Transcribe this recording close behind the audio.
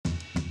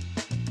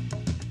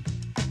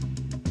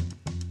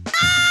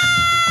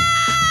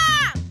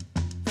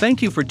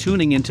Thank you for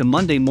tuning into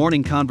Monday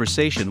Morning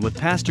Conversation with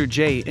Pastor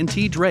J and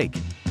T. Drake.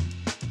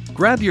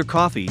 Grab your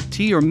coffee,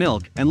 tea, or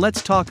milk, and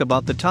let's talk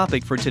about the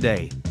topic for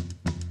today.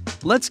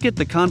 Let's get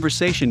the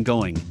conversation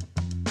going.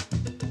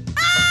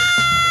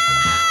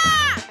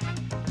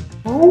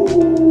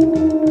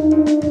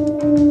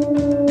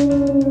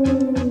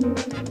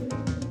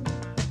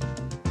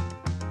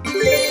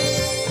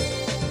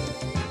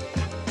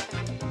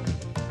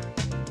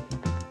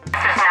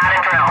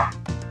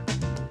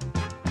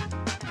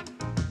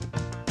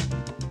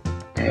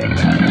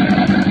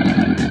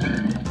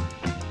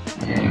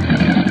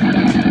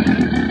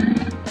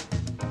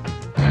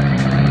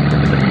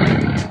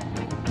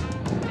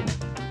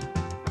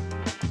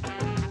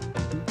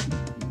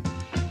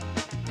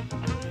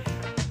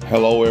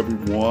 Hello,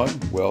 everyone.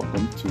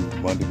 Welcome to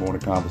Monday Morning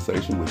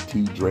Conversation with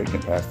T. Drake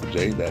and Pastor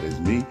J. That is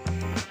me.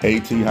 Hey,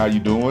 T, how you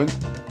doing?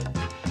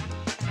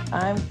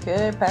 I'm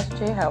good, Pastor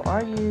J. How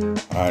are you?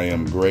 I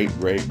am great.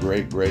 Hey,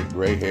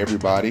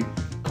 everybody,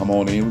 come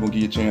on in. We're going to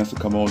give you a chance to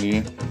come on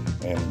in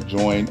and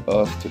join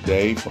us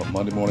today for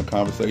Monday Morning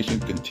Conversation,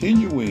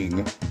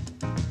 continuing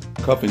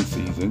cuffing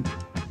season.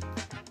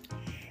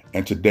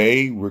 And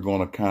today we're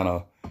going to kind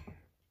of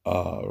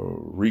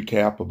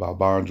recap about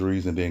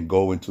boundaries and then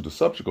go into the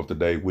subject of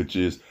today, which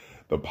is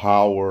the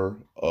power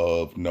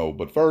of no.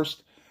 But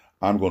first,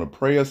 I'm going to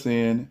pray us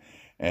in,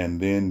 and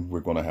then we're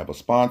going to have a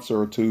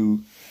sponsor or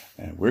two,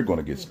 and we're going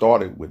to get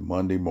started with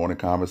Monday Morning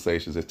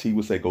Conversations. As T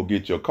would say, go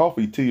get your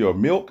coffee, tea, or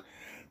milk.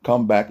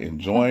 Come back and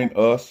join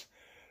us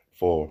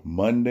for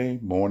Monday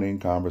Morning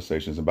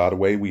Conversations. And by the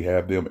way, we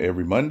have them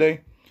every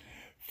Monday,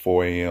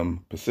 4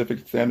 a.m.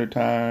 Pacific Standard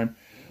Time,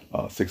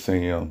 6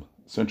 a.m.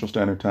 Central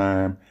Standard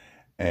Time,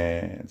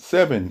 and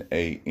 7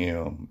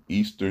 a.m.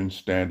 Eastern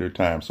Standard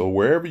Time. So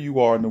wherever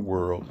you are in the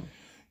world,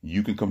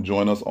 you can come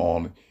join us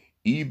on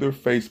either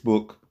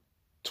Facebook,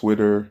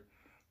 Twitter,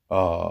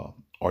 or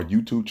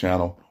YouTube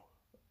channel,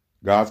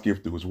 God's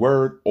Gift Through His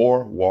Word,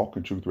 or Walk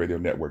in Truth Radio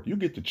Network. You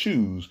get to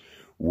choose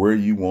where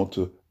you want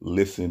to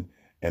listen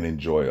and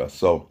enjoy us.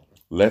 So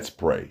let's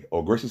pray.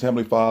 Oh, gracious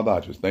Heavenly Father,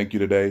 I just thank you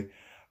today.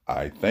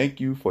 I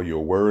thank you for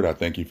your word. I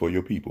thank you for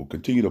your people.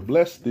 Continue to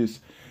bless this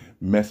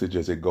message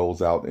as it goes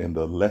out in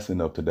the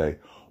lesson of today.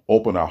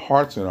 Open our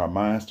hearts and our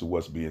minds to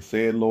what's being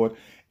said, Lord,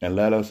 and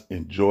let us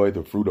enjoy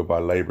the fruit of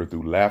our labor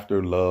through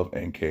laughter, love,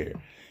 and care.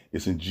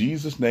 It's in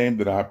Jesus' name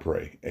that I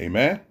pray.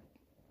 Amen.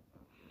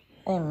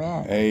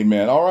 Amen.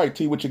 Amen. All right,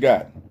 T, what you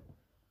got?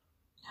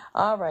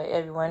 All right,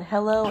 everyone.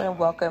 Hello and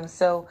welcome.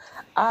 So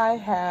I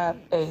have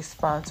a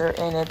sponsor,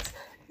 and it's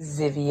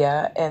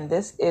Zivia, and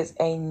this is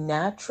a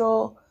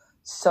natural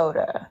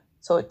soda.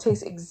 So it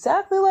tastes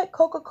exactly like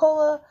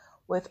Coca-Cola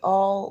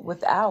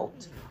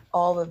without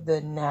all of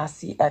the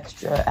nasty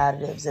extra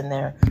additives in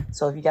there.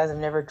 So if you guys have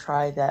never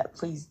tried that,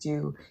 please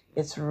do.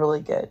 It's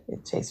really good.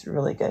 It tastes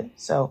really good.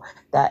 So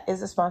that is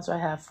the sponsor I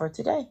have for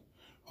today.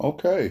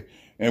 Okay.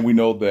 And we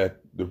know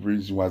that the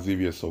reason why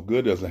Zivia is so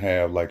good doesn't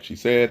have, like she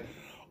said,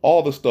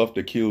 all the stuff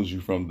that kills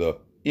you from the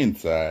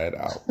inside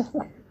out.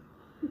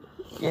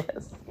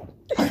 Yes.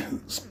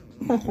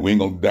 We ain't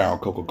gonna down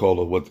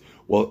Coca-Cola.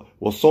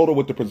 Well, soda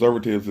with the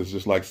preservatives is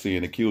just like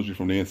seeing it kills you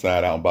from the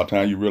inside out. And by the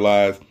time you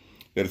realize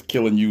that it's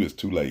killing you, it's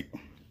too late.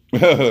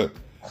 The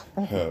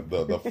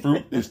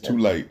fruit is too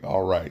late.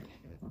 All right.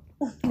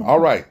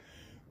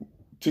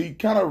 To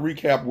kind of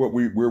recap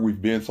where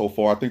we've been so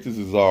far, I think this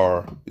is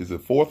is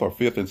it fourth or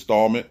fifth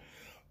installment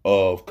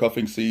of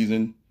cuffing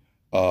season.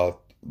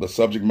 The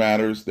subject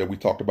matters that we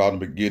talked about in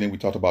the beginning. We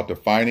talked about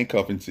defining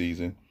cuffing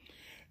season.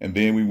 And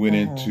then we went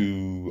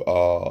into,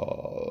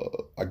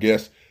 I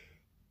guess,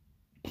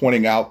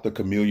 pointing out the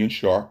chameleon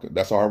shark.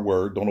 That's our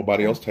word. Don't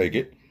nobody else take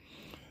it.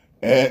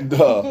 And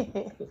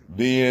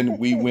then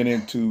we went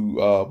into,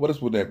 what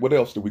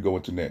else did we go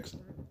into next?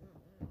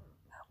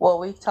 Well,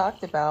 we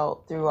talked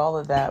about, through all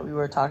of that, when we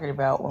were talking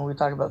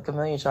about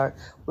chameleon shark,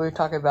 we were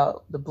talking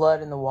about the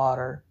blood in the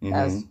water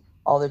as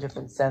all the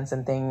different scents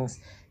and things.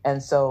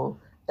 And so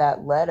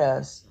that led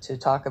us to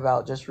talk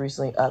about just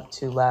recently up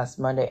to last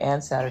Monday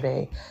and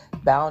Saturday,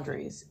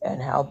 boundaries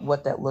and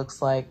what that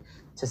looks like,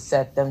 to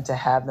set them, to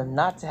have them,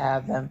 not to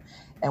have them,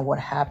 and what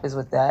happens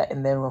with that.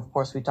 And then, of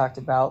course, we talked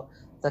about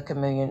the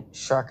chameleon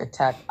shark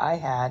attack I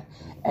had.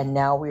 And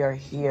now we are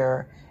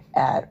here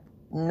at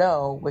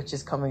no, which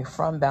is coming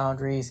from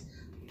boundaries.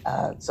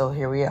 So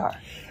here we are.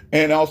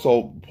 And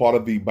also part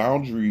of the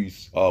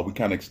boundaries, we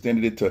kind of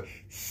extended it to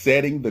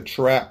setting the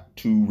trap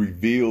to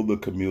reveal the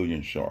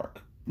chameleon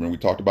shark. Remember, we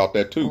talked about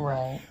that too.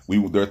 Right.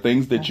 There are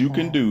things that you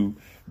can do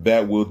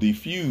that will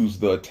diffuse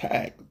the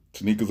attack,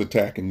 Tanika's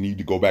attack, and you need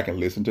to go back and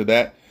listen to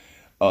that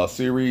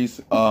series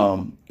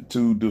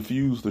to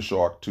diffuse the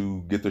shark,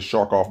 to get the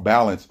shark off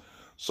balance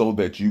so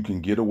that you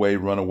can get away,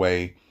 run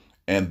away.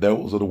 And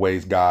those are the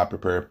ways God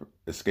prepared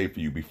escape for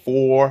you.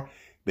 Before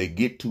they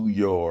get to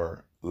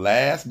your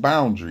last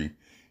boundary,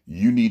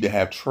 you need to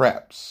have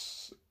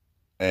traps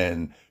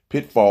and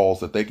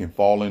pitfalls that they can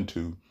fall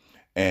into.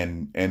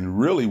 And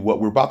really what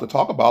we're about to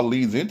talk about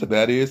leads into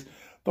that is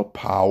the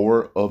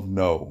power of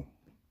no.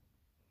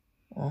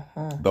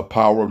 The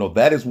power of no.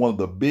 That is one of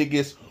the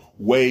biggest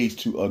ways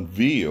to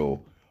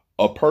unveil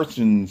a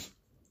person's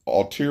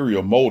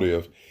ulterior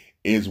motive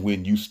is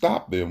when you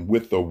stop them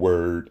with the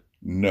word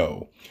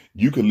no.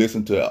 You can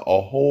listen to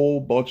a whole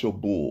bunch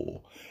of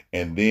bull,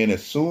 and then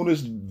as soon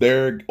as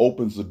there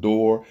opens the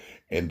door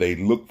and they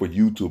look for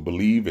you to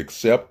believe,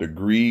 accept,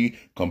 agree,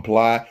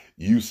 comply,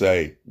 you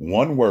say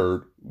one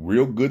word,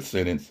 real good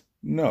sentence,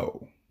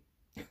 no.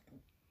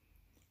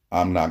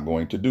 I'm not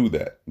going to do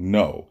that.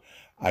 No.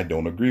 I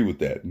don't agree with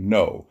that.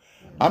 No.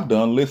 I'm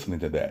done listening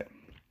to that.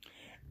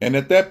 And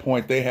at that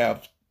point, they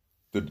have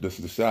to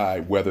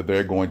decide whether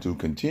they're going to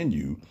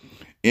continue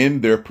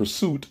in their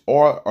pursuit,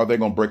 or are they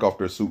going to break off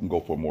their suit and go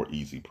for a more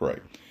easy prey.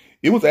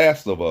 It was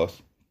asked of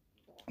us,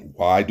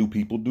 why do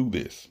people do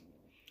this?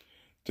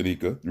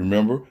 Tanika,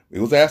 remember, it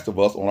was asked of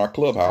us on our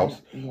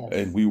clubhouse, Yes.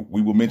 and we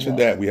will mention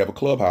that we have a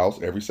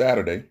clubhouse every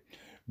Saturday,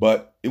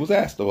 but it was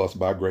asked of us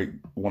by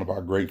one of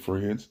our great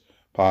friends,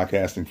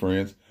 podcasting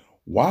friends,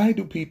 why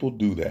do people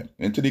do that?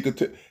 And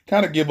Tanika,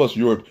 kind of give us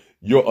your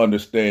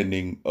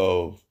understanding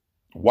of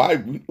why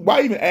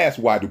even ask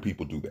why do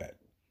people do that?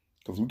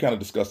 Because we kind of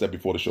discussed that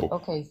before the show.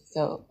 Okay,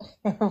 so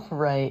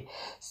right.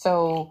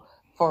 So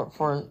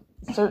for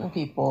certain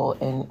people,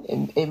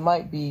 and it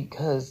might be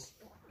because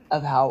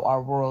of how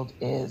our world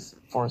is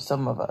for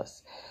some of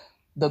us,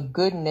 the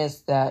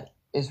goodness that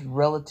is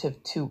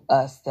relative to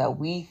us that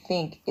we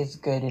think is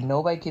good, and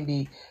nobody can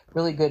be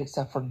really good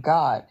except for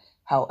God.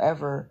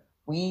 However,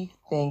 we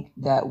think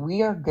that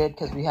we are good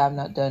because we have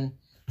not done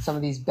some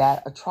of these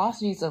bad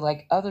atrocities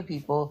like other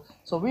people.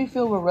 So we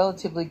feel we're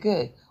relatively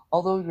good,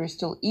 although we're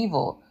still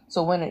evil.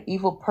 So when an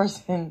evil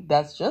person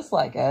that's just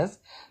like us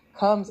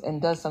comes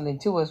and does something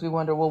to us, we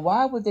wonder, well,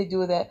 why would they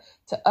do that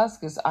to us?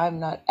 Because I'm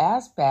not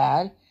as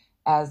bad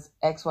as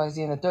X, Y,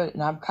 Z, and the third.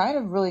 And I'm kind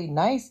of really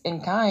nice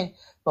and kind,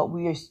 but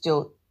we are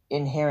still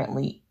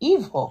inherently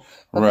evil.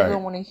 But Right. they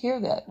don't want to hear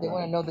that. They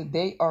want to know that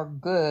they are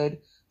good,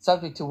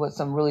 subject to what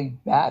some really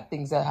bad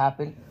things that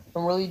happen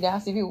from really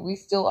nasty people. We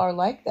still are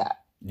like that.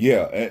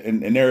 Yeah,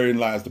 and therein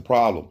lies the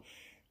problem.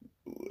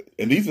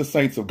 And these are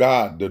saints of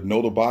God that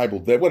know the Bible.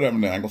 They whatever.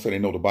 I'm gonna say they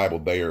know the Bible.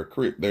 They're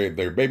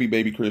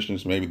baby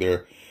Christians. Maybe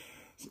they're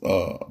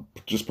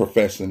just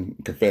confessing,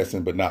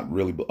 but not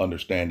really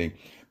understanding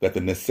that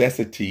the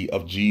necessity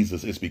of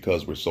Jesus is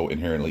because we're so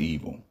inherently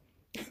evil.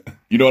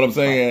 You know what I'm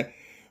saying?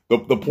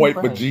 The point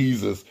for Right.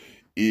 Jesus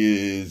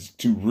is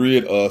to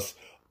rid us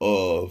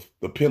of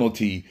the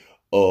penalty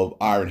of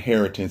our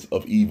inheritance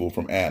of evil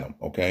from Adam,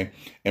 okay?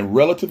 And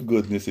relative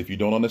goodness, if you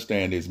don't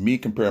understand, is me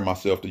comparing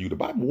myself to you. The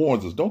Bible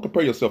warns us, don't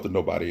compare yourself to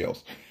nobody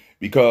else,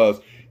 because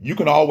you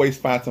can always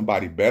find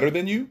somebody better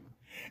than you,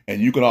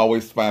 and you can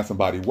always find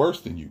somebody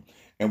worse than you.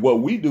 And what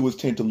we do is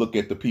tend to look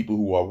at the people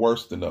who are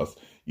worse than us,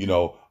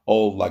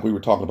 like we were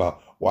talking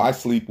about, well, I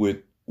sleep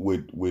with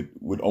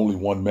only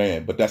one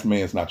man, but that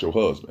man's not your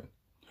husband,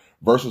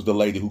 versus the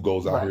lady who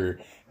goes out Right. here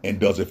and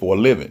does it for a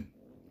living,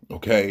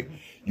 okay?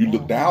 You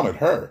look down at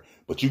her,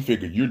 but you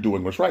figure you're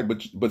doing what's right.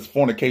 But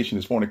fornication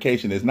is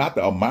fornication. It's not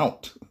the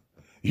amount.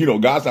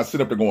 God's not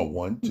sitting up there going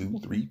 1, 2,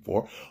 3,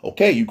 4.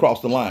 Okay, you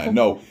crossed the line.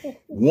 No,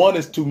 one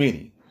is too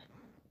many.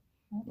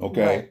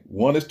 Okay, Right.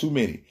 one is too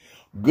many.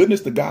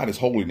 Goodness to God is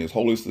holiness.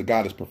 Holiness to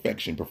God is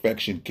perfection.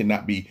 Perfection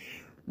cannot be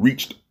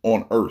reached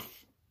on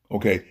earth.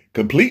 Okay,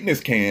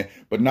 completeness can,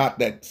 but not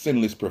that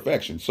sinless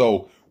perfection.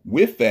 So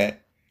with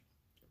that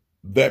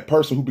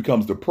person who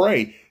becomes the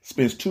prey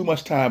spends too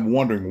much time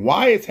wondering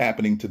why it's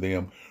happening to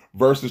them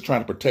versus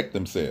trying to protect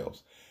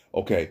themselves.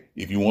 Okay,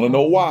 if you want to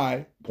know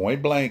why,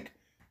 point blank,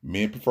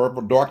 men prefer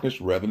darkness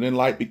rather than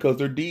light because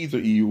their deeds are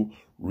evil.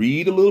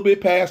 Read a little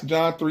bit past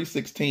John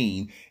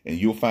 3:16 and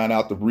you'll find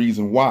out the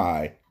reason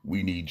why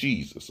we need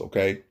Jesus,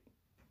 okay?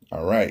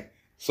 All right,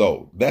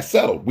 so that's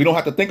settled. We don't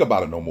have to think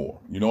about it no more.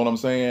 You know what I'm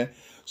saying?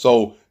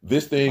 So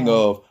this thing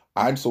of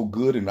I'm so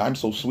good and I'm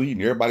so sweet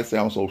and everybody say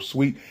I'm so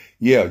sweet.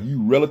 Yeah,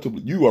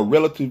 you are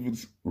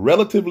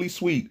relatively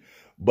sweet,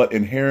 but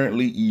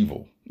inherently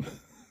evil.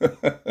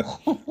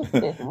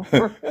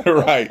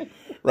 Right.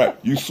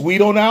 You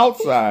sweet on the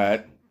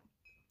outside,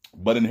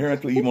 but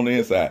inherently evil on the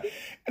inside.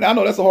 And I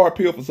know that's a hard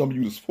pill for some of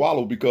you to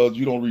swallow because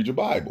you don't read your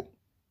Bible.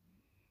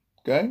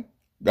 Okay?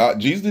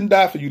 Jesus didn't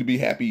die for you to be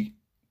happy.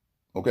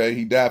 Okay?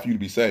 He died for you to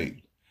be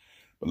saved.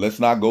 But let's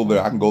not go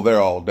there. I can go there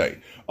all day.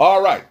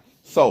 All right.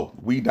 So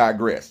we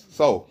digress.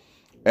 So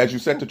as you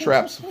set the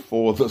traps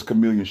for this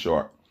chameleon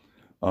shark,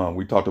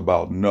 we talked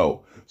about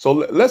no. So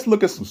let's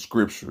look at some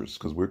scriptures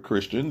because we're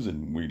Christians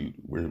and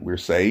we're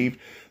saved.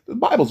 The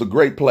Bible's a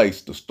great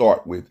place to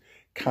start with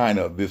kind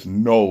of this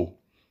no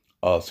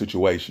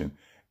situation.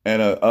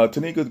 And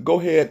Tanika, go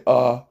ahead.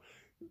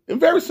 In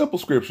very simple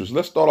scriptures.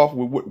 Let's start off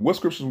with what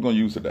scriptures we're going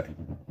to use today.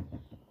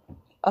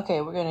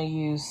 Okay, we're going to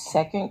use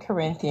 2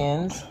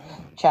 Corinthians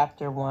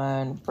chapter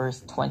 1,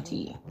 verse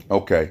 20.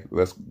 Okay,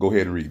 let's go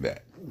ahead and read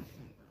that.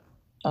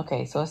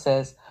 Okay, so it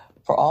says,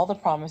 for all the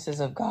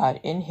promises of God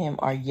in him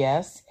are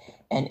yes,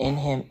 and in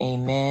him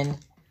amen,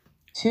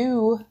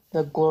 to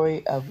the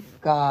glory of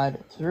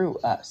God through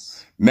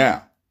us.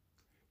 Now,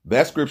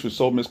 That scripture is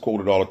so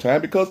misquoted all the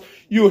time because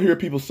you'll hear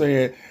people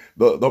saying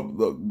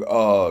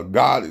God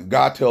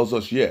tells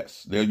us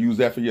yes. They'll use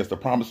that for yes. The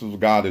promises of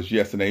God is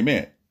yes and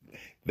amen.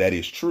 That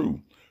is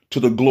true. To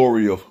the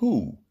glory of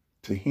who?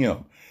 To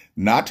him.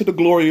 Not to the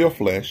glory of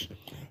flesh,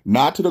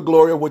 not to the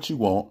glory of what you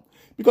want.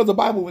 Because the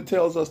Bible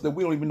tells us that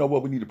we don't even know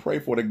what we need to pray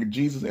for, that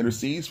Jesus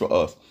intercedes for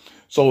us.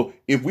 So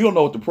if we don't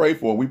know what to pray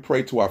for, we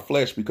pray to our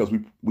flesh because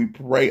we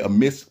pray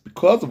amiss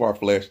because of our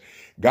flesh.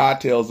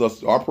 God tells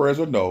us our prayers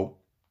are no,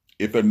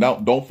 if they're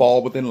not, don't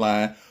fall within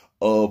line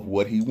of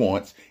what he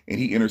wants, and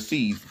he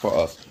intercedes for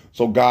us.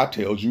 So God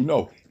tells you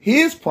no.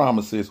 His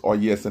promises are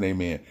yes and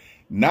amen.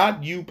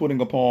 Not you putting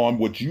upon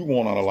what you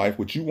want out of life,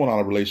 what you want out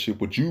of a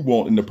relationship, what you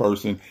want in the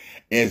person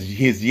as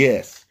his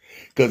yes.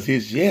 Because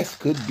his yes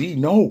could be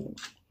no.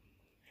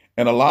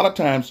 And a lot of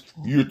times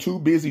you're too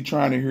busy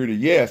trying to hear the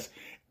yes,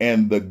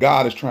 and the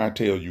God is trying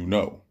to tell you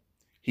no.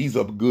 He's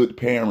a good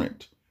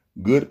parent.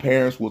 Good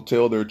parents will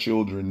tell their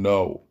children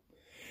no.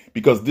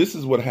 Because this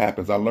is what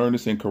happens. I learned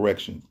this in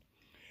corrections.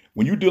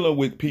 When you're dealing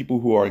with people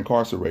who are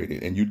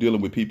incarcerated and you're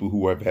dealing with people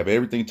who have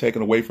everything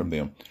taken away from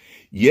them,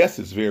 yes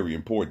is very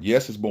important.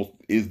 Yes is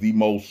the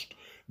most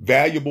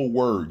valuable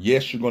word.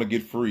 Yes, you're going to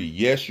get free.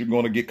 Yes, you're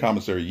going to get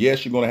commissary.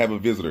 Yes, you're going to have a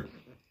visitor.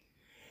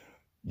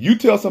 You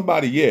tell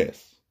somebody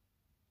yes.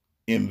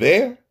 In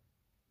there,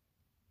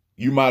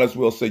 you might as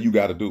well say you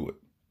got to do it.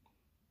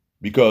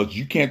 Because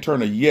you can't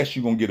turn a yes,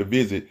 you're going to get a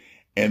visit,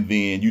 and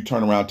then you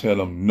turn around and tell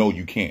them, no,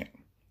 you can't.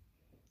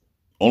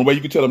 Only way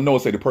you can tell them no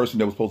is say the person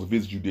that was supposed to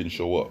visit you didn't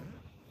show up.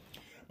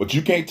 But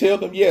you can't tell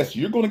them, yes,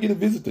 you're going to get a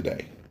visit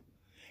today.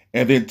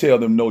 And then tell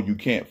them, no, you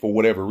can't for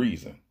whatever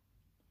reason.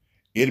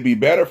 It'd be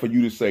better for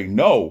you to say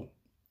no,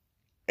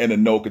 and a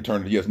no could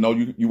turn to yes. No,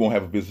 you won't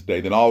have a visit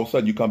today. Then all of a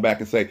sudden you come back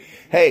and say,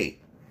 hey,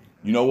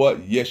 you know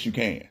what? Yes, you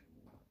can.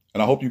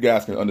 And I hope you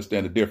guys can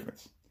understand the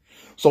difference.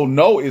 So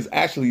no is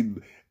actually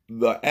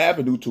the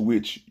avenue to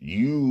which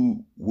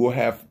you will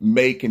have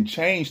make and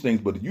change things.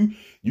 But if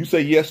you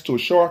say yes to a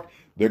shark,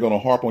 they're going to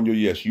harp on your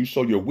yes. You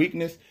show your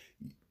weakness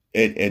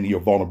and your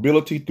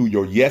vulnerability through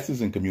your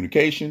yeses and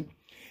communication.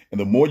 And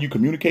the more you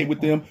communicate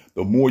with them,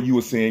 the more you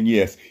are saying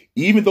yes.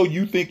 Even though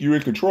you think you're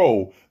in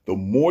control, the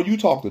more you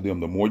talk to them,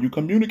 the more you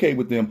communicate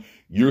with them,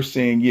 you're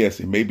saying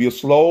yes. It may be a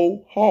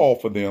slow haul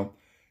for them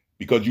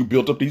because you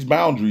built up these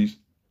boundaries,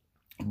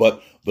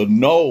 but the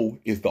no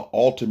is the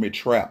ultimate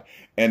trap.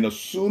 And the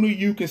sooner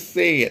you can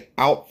say it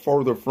out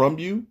further from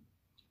you,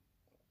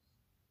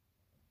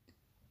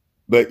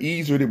 the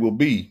easier it will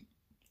be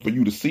for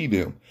you to see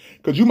them.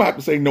 Because you might have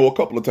to say no a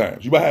couple of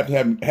times. You might have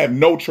to have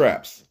no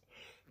traps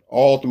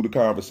all through the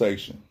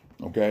conversation.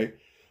 Okay?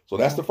 So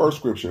that's the first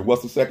scripture.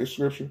 What's the second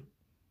scripture?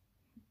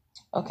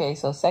 Okay,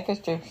 so second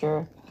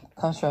scripture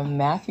comes from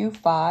Matthew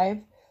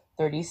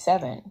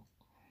 5:37.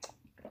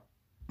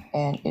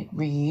 And it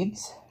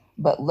reads,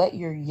 but let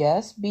your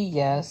yes be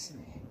yes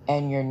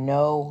and your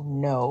no,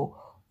 no.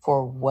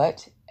 For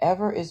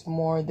whatever is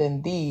more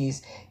than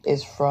these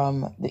is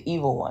from the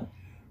evil one.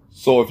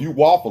 So if you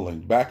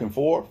waffling back and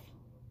forth,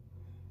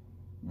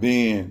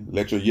 then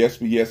let your yes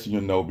be yes and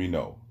your no be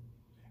no.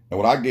 And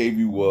what I gave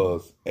you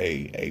was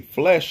a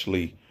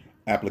fleshly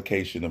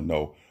application of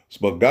no.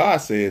 But God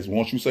says,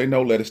 once you say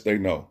no, let it stay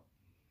no.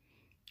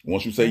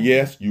 Once you say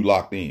yes, you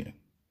locked in.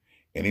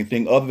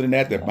 Anything other than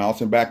that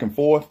bouncing back and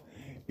forth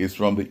is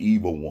from the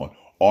evil one.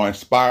 Or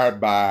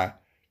inspired by,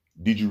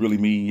 did you really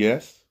mean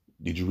yes?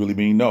 Did you really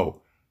mean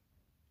no?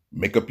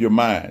 Make up your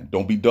mind.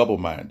 Don't be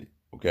double-minded.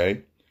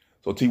 Okay?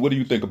 So T, what do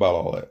you think about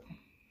all that?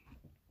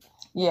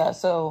 Yeah,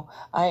 so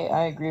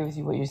I agree with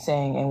you what you're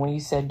saying. And when you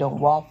said don't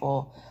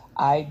waffle,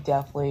 I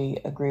definitely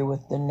agree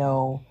with the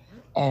no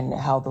and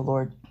how the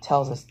Lord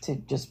tells us to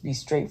just be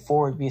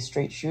straightforward, be a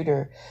straight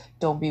shooter.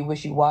 Don't be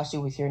wishy-washy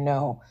with your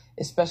no,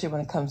 especially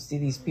when it comes to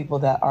these people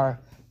that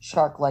are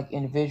shark-like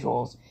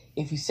individuals.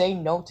 If you say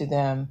no to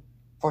them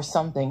for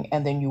something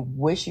and then you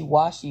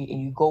wishy-washy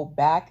and you go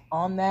back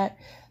on that,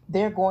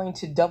 they're going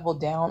to double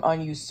down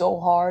on you so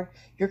hard,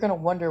 you're going to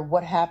wonder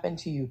what happened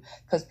to you.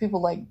 Because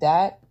people like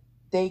that,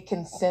 they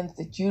can sense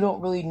that you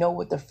don't really know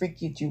what the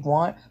freak you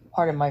want.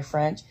 Pardon my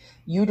French.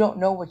 You don't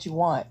know what you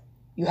want.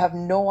 You have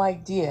no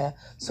idea.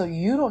 So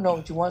you don't know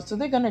what you want. So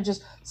they're going to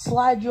just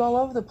slide you all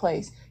over the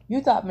place. You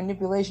thought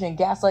manipulation and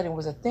gaslighting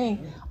was a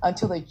thing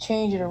until they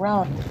change it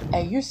around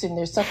and you're sitting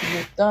there sucking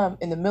your thumb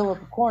in the middle of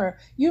the corner.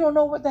 You don't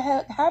know what the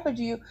heck happened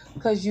to you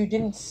because you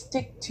didn't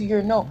stick to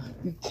your no.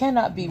 You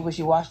cannot be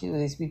wishy-washy with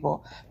these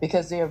people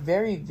because they are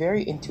very,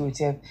 very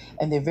intuitive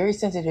and they're very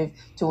sensitive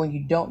to when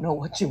you don't know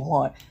what you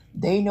want.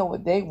 They know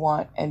what they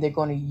want and they're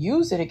going to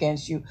use it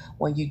against you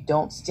when you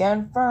don't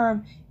stand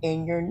firm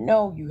in your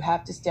no. You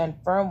have to stand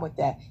firm with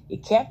that. You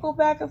can't go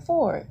back and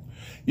forth.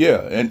 Yeah,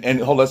 and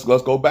let's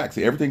go back.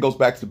 See, everything goes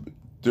back to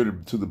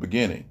the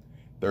beginning.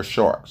 They're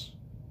sharks.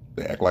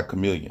 They act like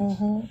chameleons.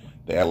 Mm-hmm.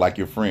 They act like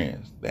your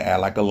friends. They act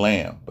like a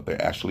lamb, but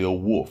they're actually a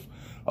wolf.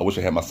 I wish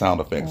I had my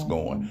sound effects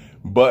going.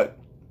 But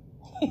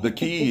the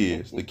key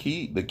is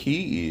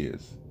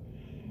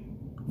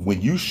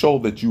when you show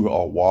that you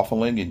are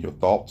waffling in your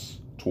thoughts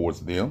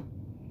towards them,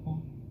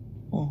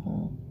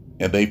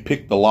 and they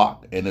pick the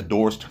lock and the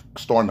door's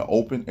starting to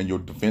open and your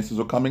defenses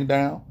are coming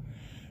down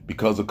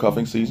because of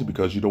cuffing season,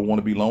 because you don't want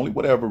to be lonely,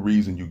 whatever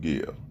reason you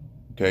give,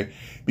 okay?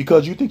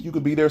 Because you think you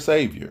could be their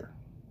savior,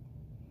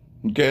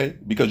 okay?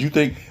 Because you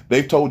think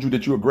they've told you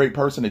that you're a great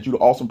person, that you're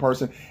an awesome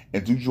person,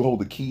 and do you hold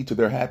the key to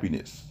their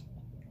happiness?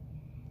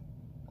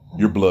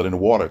 You're blood in the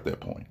water at that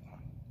point.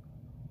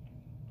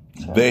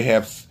 Sure. They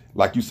have,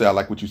 like you said, I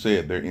like what you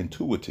said, they're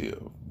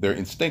intuitive, they're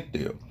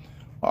instinctive.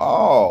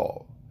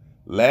 Oh,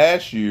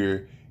 last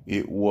year,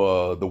 it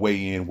was the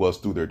way in was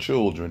through their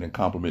children and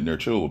complimenting their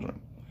children.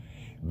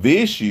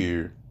 This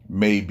year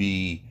may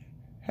be,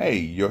 hey,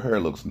 your hair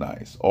looks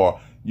nice,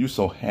 or you're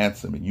so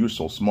handsome and you're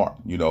so smart,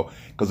 you know,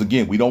 because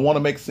again, we don't want to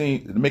make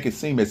it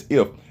seem as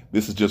if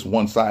this is just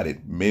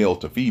one-sided, male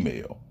to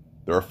female.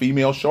 There are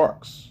female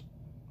sharks,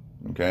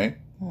 okay?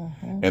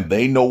 And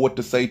they know what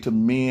to say to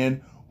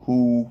men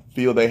who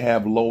feel they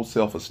have low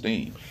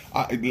self-esteem.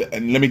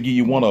 And let me give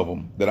you one of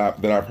them that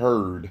I've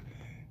heard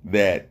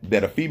that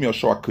a female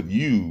shark could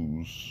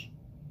use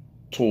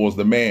towards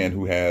the man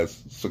who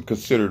has some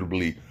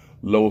considerably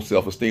low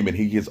self-esteem. And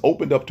he has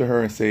opened up to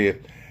her and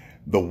said,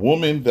 the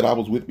woman that I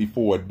was with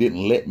before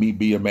didn't let me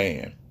be a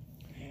man.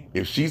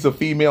 If she's a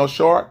female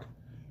shark,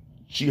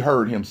 she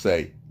heard him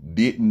say,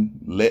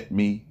 didn't let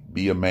me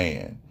be a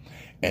man.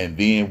 And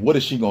then what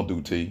is she going to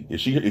do, T?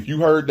 If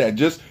you heard that,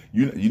 just,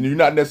 you're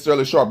not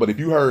necessarily a shark, but if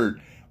you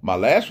heard my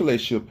last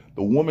relationship,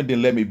 the woman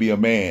didn't let me be a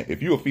man.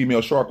 If you're a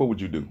female shark, what would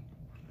you do?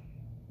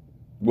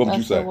 What would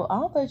you say? Well,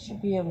 I'll let you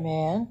be a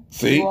man.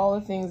 See? Do all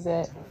the things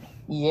that,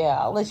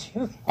 I'll let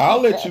you.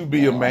 I'll let you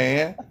be a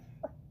man.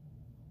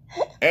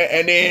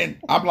 And then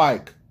I'm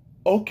like,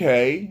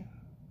 okay.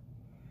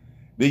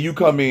 Then you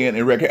come in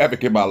and wreak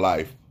havoc in my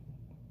life.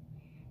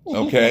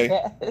 Okay?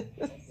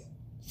 Yes.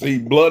 See,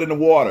 blood in the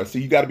water.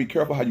 See, you got to be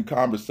careful how you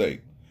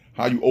conversate,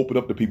 how you open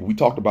up to people. We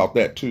talked about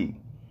that too.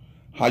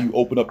 How you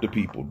open up to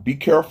people. Be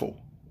careful.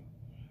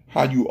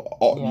 How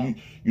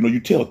you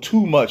tell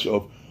too much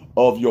of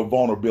your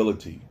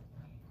vulnerability.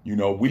 You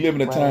know, we live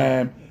in a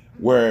time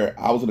where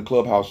I was in the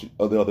clubhouse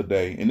the other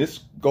day, and this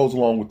goes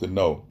along with the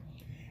no.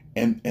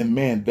 And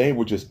man, they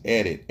were just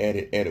at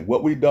it.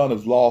 What we've done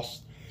is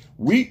lost.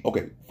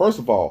 First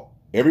of all,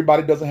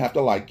 everybody doesn't have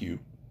to like you.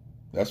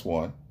 That's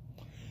one.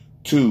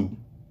 Two,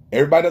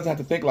 everybody doesn't have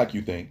to think like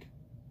you think.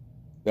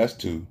 That's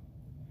two.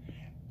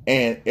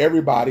 And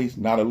everybody's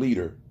not a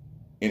leader,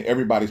 and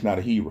everybody's not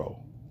a hero.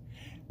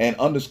 And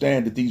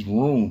understand that these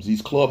rooms,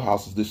 these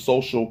clubhouses, this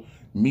social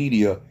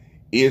media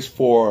is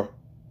for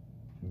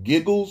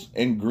giggles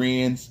and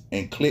grins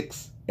and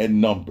clicks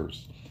and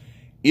numbers.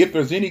 If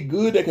there's any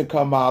good that can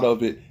come out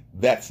of it,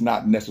 that's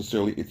not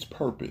necessarily its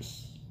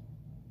purpose.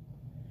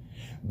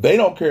 They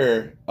don't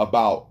care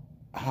about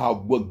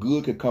what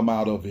good could come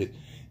out of it.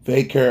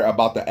 They care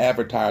about the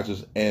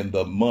advertisers and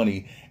the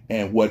money,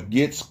 and what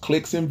gets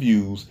clicks and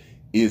views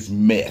is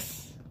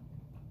mess.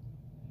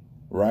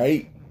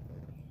 Right?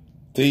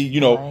 See,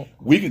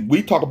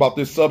 we talk about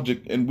this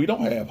subject and we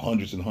don't have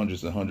hundreds and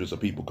hundreds and hundreds of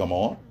people come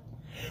on.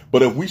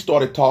 But if we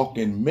started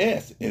talking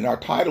mess and our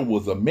title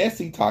was a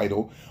messy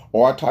title,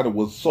 or our title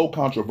was so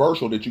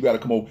controversial that you got to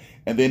come over,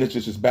 and then it's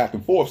just this back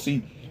and forth.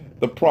 See,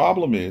 the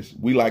problem is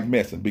we like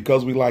mess. And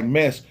because we like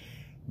mess,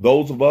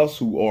 those of us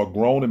who are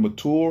grown and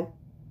mature,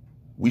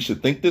 we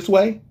should think this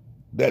way,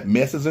 that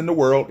mess is in the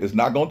world. It's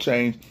not going to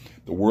change.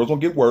 The world's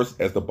going to get worse.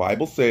 As the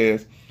Bible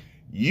says,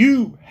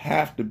 you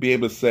have to be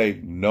able to say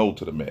no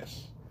to the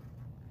mess.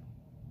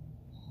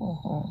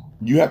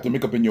 You have to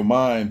make up in your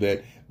mind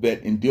that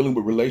in dealing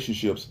with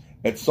relationships,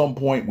 at some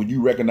point when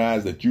you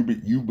recognize that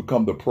you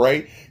become the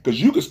prey,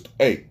 because you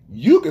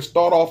could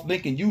start off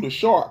thinking you the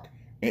shark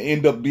and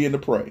end up being the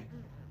prey.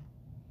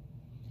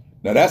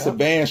 Now that's a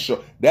van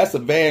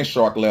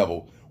shark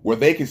level where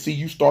they can see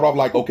you start off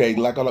like, okay,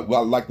 like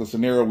the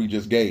scenario we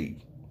just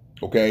gave,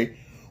 okay,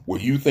 where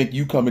you think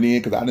you coming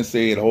in because I done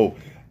said,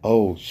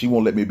 oh, she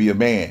won't let me be a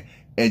man,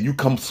 and you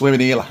come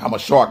swimming in like I'm a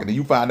shark, and then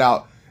you find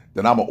out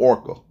that I'm an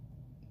orca.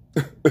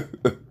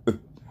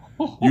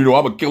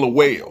 I'm a killer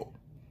whale.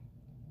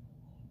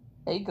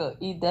 There you go,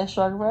 eat that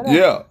shark right up.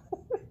 Yeah.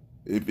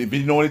 If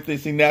you know anything,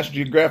 seen National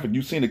Geographic,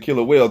 you've seen a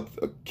killer whale,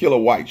 a killer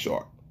white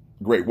shark,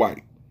 great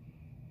white.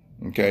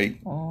 Okay.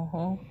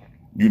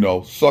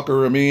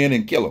 Sucker him in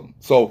and kill him.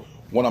 So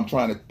what I'm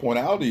trying to point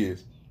out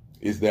is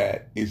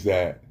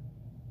that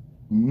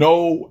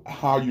know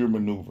how you're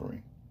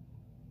maneuvering.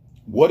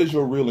 What is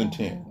your real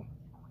intent?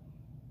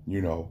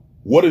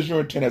 What is your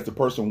intent as the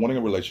person wanting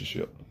a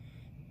relationship?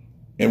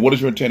 And what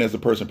is your intent as the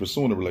person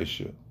pursuing a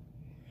relationship?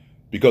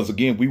 Because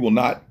again, we will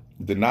not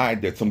deny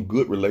that some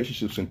good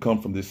relationships can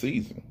come from this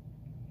season.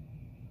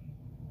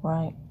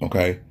 Right.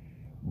 Okay.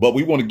 But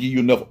we want to give you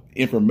enough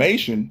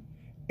information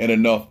and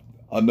enough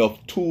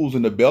tools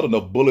in the belt,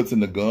 enough bullets in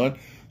the gun,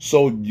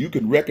 so you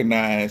can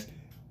recognize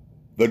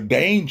the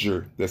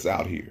danger that's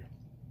out here.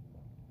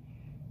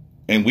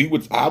 And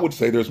I would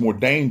say there's more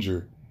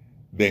danger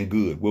than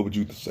good. What would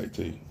you say,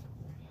 T?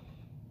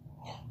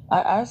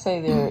 I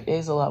say there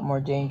is a lot more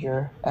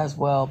danger as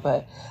well,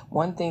 but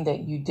one thing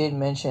that you did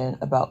mention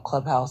about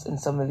Clubhouse and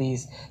some of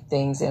these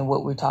things and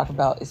what we talk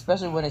about,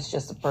 especially when it's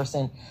just a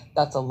person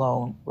that's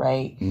alone,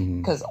 right?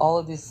 Because all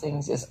of these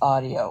things is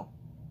audio,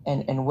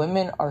 and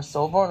women are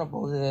so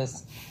vulnerable to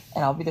this,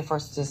 and I'll be the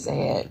first to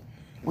say it.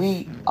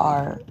 We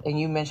are, and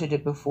you mentioned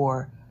it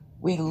before,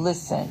 we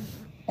listen,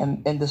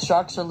 and the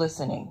sharks are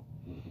listening,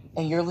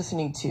 and you're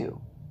listening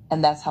too,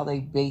 and that's how they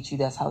bait you,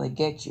 that's how they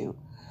get you.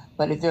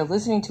 But if they're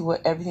listening to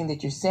everything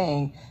that you're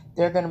saying,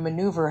 they're going to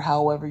maneuver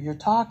however you're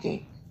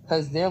talking,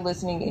 because they're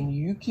listening and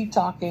you keep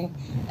talking,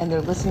 and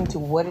they're listening to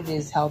what it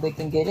is, how they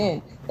can get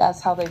in.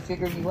 That's how they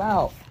figure you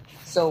out.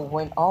 So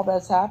when all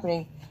that's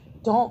happening,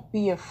 don't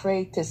be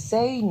afraid to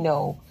say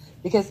no,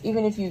 because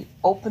even if you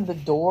open the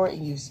door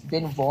and you've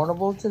been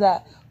vulnerable to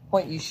that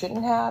point you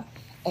shouldn't have,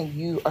 and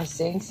you are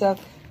saying stuff,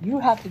 you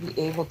have to be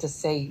able to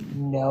say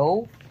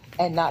no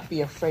and not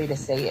be afraid to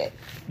say it.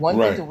 One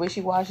thing to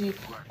wishy-washy,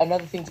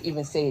 another thing to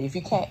even say it. If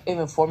you can't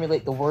even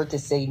formulate the word to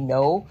say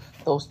no,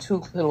 those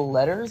two little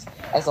letters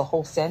as a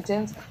whole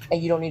sentence,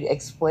 and you don't need to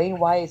explain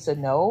why it's a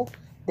no,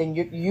 then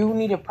you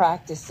need to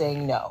practice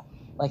saying no.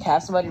 Like,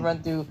 have somebody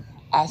run through,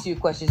 ask you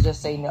questions,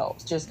 just say no.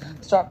 Just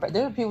start.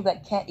 There are people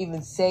that can't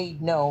even say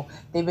no.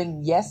 They've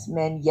been yes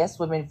men, yes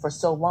women for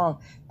so long.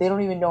 They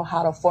don't even know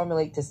how to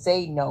formulate to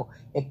say no.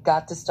 You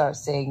got to start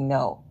saying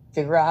no.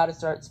 Figure out how to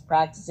start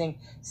practicing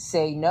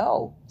say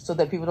no so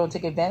that people don't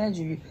take advantage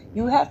of you.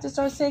 You have to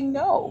start saying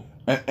no.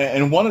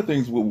 And one of the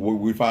things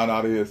we find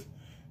out is,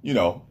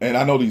 and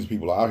I know these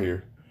people out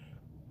here,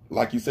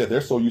 like you said, they're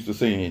so used to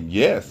saying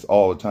yes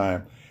all the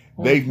time.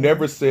 They've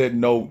never said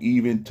no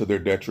even to their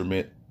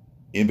detriment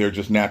in their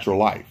just natural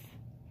life.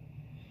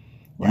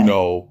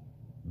 Right.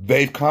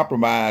 They've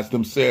compromised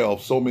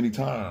themselves so many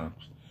times,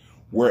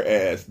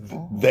 whereas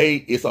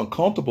it's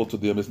uncomfortable to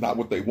them. It's not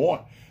what they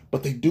want,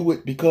 but they do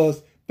it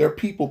because they're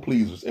people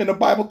pleasers. And the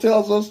Bible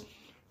tells us,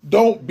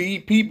 don't be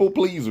people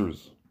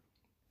pleasers.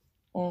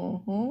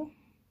 The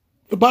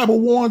Bible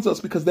warns us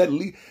because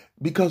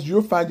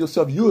you'll find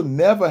yourself, you'll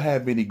never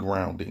have any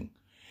grounding.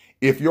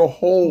 If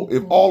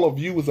all of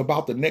you is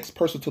about the next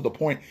person to the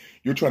point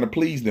you're trying to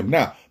please them.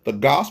 Now, the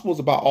gospel is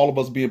about all of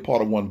us being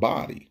part of one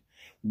body,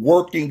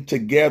 working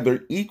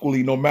together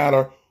equally, no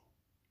matter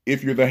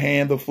if you're the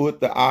hand, the foot,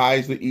 the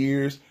eyes, the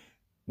ears.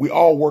 We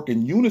all work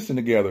in unison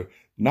together,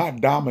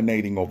 not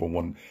dominating over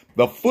one.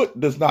 The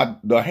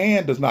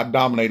hand does not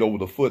dominate over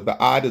the foot.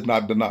 The eye does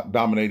not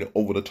dominate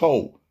over the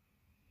toe.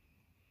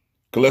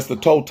 Unless the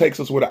toe takes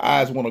us where the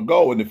eyes want to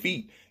go and the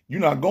feet, you're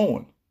not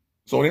going.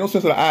 So there's no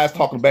sense of the eyes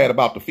talking bad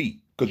about the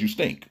feet because you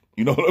stink.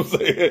 You know what I'm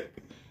saying?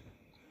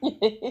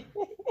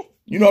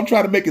 I'm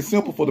trying to make it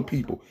simple for the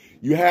people.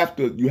 You have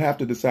to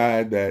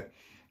decide that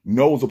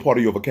no is a part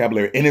of your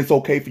vocabulary, and it's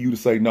okay for you to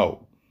say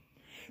no.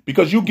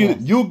 Because you'll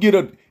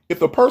get if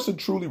the person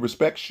truly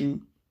respects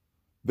you,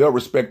 they'll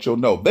respect your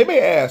no. They may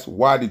ask,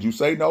 why did you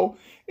say no?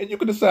 And you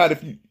can decide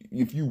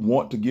if you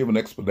want to give an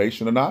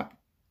explanation or not,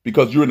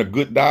 because you're in a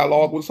good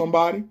dialogue with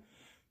somebody.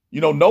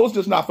 No is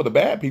just not for the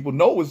bad people.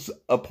 No is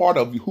a part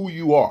of who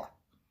you are.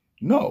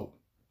 No.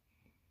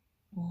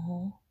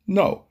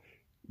 No.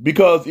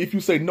 Because if you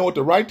say no at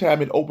the right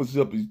time, it opens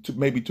up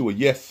to a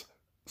yes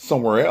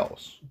somewhere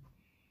else.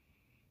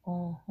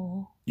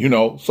 So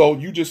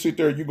you just sit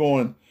there, you're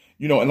going,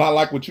 and I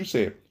like what you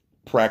said.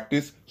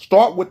 Practice.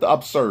 Start with the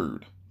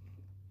absurd.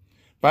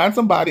 Find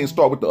somebody and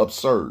start with the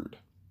absurd.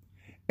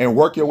 And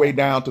work your way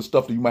down to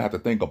stuff that you might have to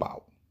think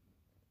about.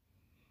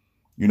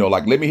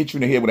 Like, let me hit you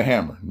in the head with a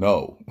hammer.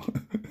 No.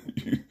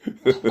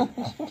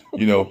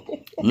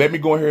 Let me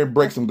go in here and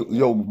break some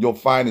your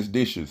finest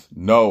dishes.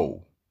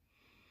 No.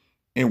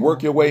 And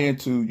work your way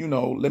into,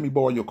 let me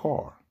borrow your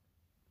car.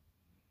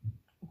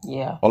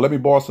 Yeah. Or let me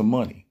borrow some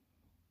money.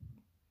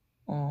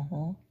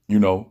 And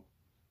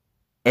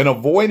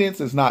avoidance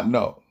is not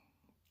no.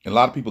 And a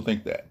lot of people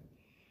think that.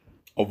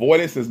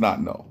 Avoidance is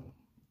not no.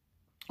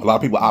 A lot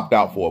of people opt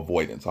out for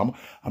avoidance. I'm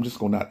just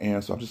going to not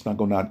answer. I'm just not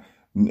going to not.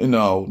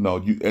 No.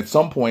 You at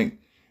some point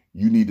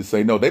you need to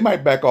say no. They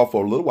might back off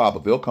for a little while,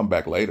 but they'll come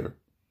back later.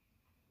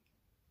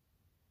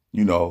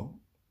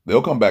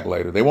 They'll come back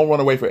later. They won't run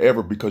away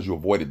forever because you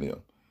avoided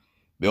them.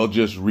 They'll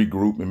just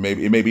regroup, and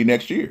it may be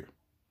next year.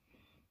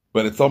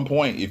 But at some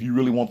point, if you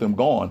really want them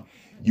gone,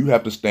 you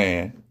have to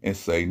stand and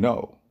say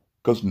no,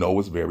 because no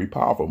is very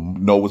powerful.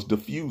 No is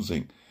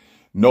diffusing.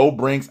 No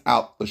brings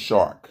out the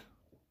shark.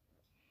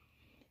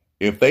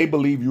 If they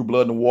believe you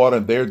blood in the water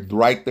and they're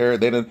right there,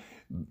 they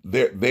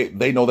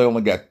know they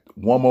only got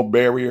one more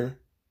barrier.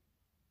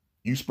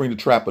 You spring the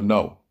trap of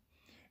no,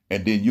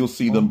 and then you'll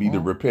see them either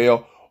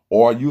repel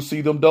or you'll see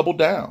them double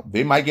down.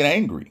 They might get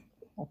angry.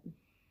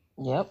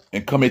 Yep.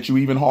 And come at you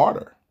even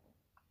harder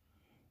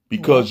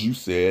because you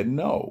said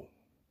no.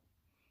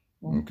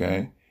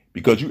 Okay?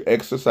 Because you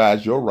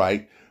exercise your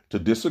right to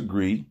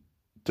disagree,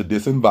 to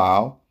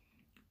disavow,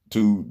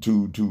 to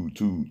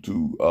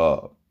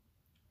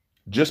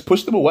just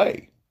push them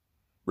away,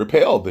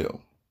 repel them.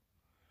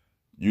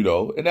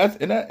 And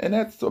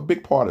that's a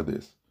big part of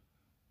this.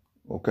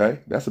 Okay?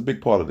 That's a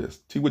big part of this.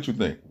 T, what you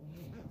think?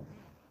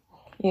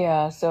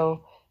 Yeah,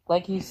 so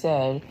like you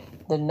said,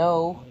 the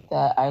no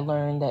that I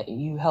learned that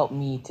you helped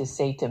me to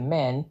say to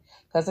men,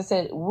 because I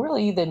said,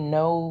 really, the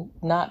no,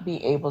 not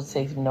being able to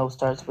say no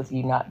starts with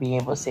you not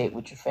being able to say it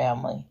with your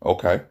family,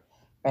 Okay.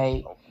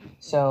 right?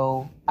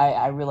 So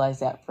I realized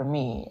that for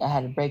me, I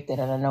had to break that.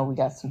 And I know we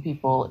got some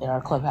people in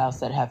our clubhouse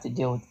that have to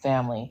deal with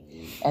family,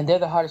 and they're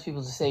the hardest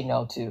people to say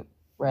no to,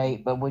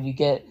 right? But when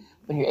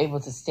you're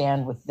able to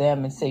stand with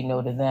them and say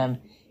no to them,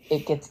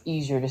 it gets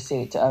easier to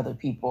say it to other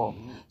people.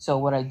 So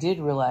what I did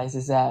realize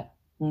is that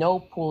no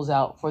pulls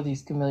out for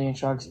these chameleon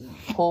sharks,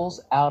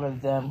 pulls out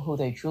of them who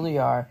they truly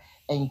are,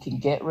 and you can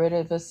get rid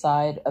of the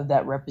side of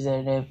that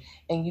representative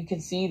and you can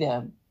see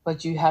them,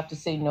 but you have to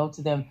say no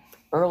to them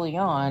early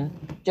on.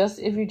 Just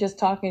if you're just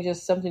talking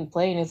just something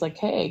plain, it's like,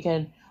 hey,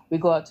 can we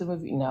go out to a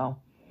movie? No.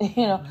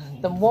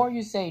 The more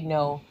you say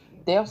no,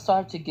 they will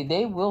start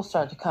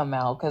to come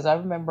out. Because I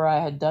remember I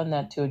had done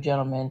that to a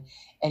gentleman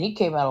and he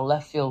came out of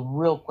left field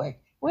real quick.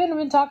 We hadn't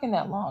been talking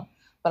that long,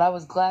 but I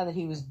was glad that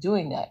he was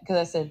doing that, because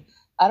I said,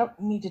 I don't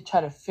need to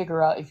try to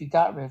figure out if you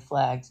got red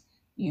flags.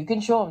 You can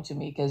show them to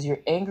me, because your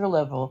anger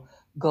level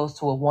goes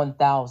to a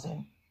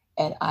 1,000,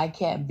 and I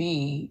can't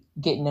be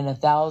getting in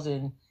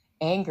 1,000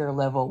 anger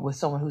level with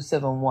someone who's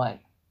 7'1".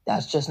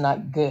 That's just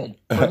not good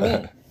for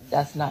me.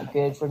 That's not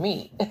good for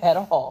me at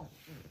all.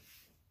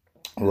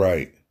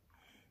 Right.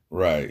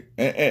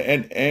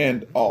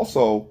 And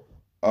also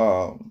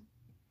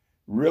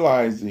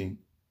realizing,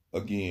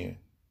 again,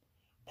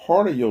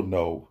 part of your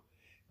no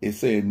is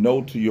saying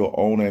no to your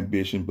own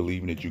ambition,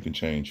 believing that you can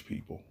change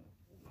people.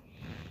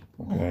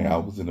 Okay. I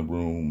was in the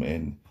room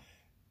and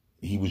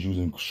he was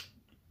using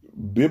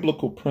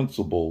biblical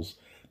principles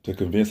to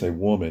convince a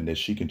woman that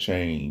she can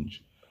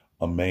change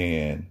a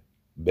man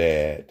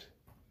that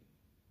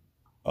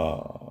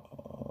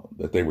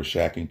that they were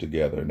shacking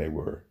together and they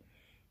were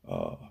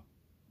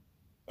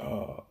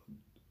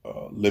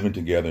living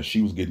together, and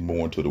she was getting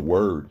more into the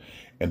word,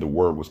 and the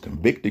word was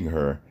convicting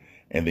her.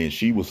 And then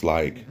she was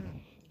like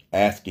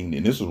asking,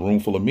 and this is a room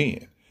full of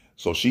men,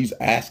 so she's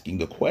asking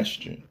the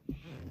question,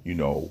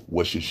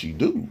 what should she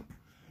do?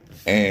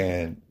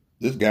 And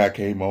this guy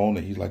came on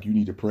and he's like, you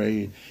need to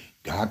pray, and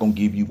God gonna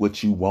give you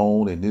what you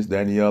want, and this,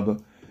 that, and the other.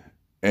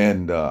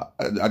 And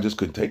I just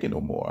couldn't take it no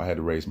more. I had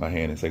to raise my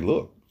hand and say,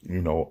 look,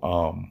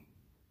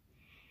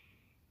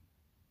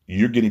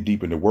 you're getting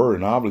deep in the word,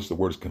 and obviously the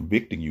word is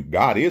convicting you.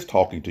 God is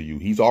talking to you.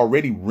 He's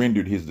already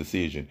rendered his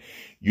decision.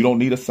 You don't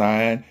need a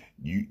sign.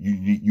 You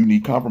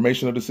need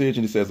confirmation of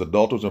decision. It says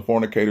adulterers and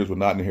fornicators will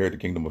not inherit the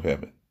kingdom of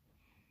heaven.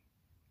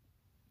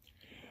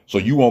 So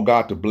you want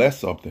God to bless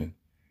something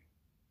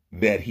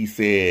that he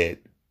said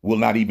will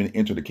not even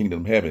enter the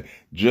kingdom of heaven.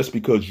 Just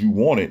because you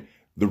want it,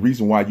 the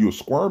reason why you're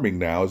squirming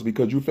now is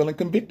because you're feeling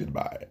convicted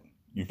by it.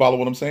 You follow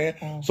what I'm saying?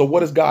 Mm-hmm. So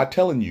what is God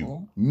telling you?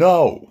 Mm-hmm.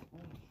 No.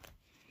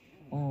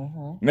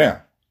 Mm-hmm.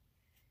 Now,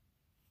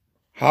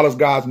 how does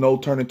God's no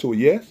turn into a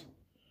yes?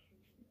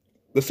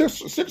 The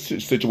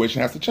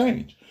situation has to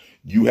change.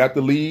 You have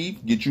to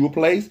leave, get you a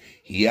place.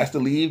 He has to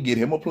leave, get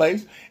him a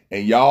place.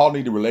 And y'all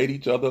need to relate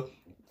each other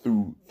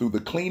through the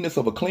cleanness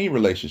of a clean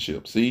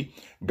relationship. See,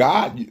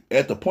 God,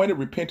 at the point of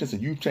repentance,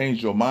 and you've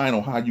changed your mind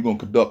on how you're going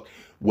to conduct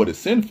what is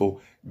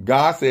sinful,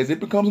 God says it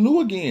becomes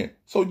new again.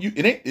 So you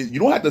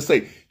don't have to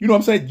say, you know what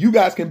I'm saying? You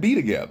guys can be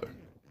together,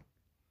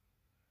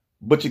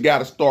 but you got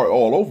to start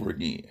all over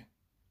again.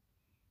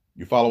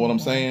 You follow what I'm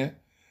saying?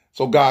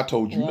 So God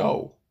told you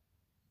no.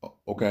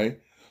 Okay.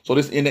 So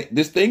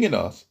this thing in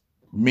us,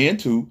 men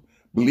too,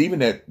 believing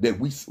that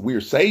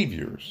we're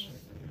saviors,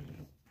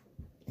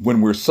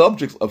 when we're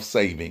subjects of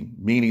saving,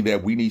 meaning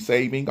that we need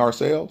saving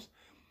ourselves,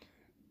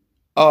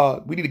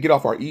 we need to get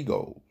off our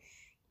egos.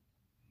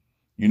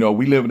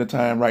 We live in a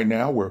time right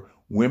now where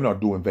women are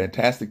doing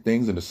fantastic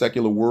things in the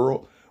secular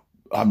world.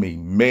 I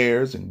mean,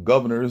 mayors and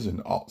governors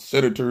and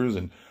senators,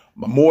 and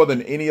more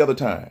than any other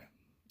time.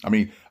 I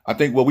mean, I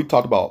think we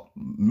talked about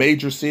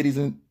major cities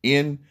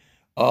in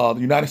the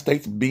United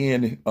States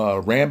being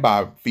ran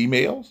by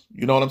females.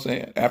 You know what I'm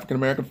saying?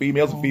 African-American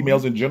females and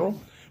females in general.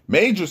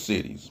 Major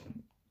cities,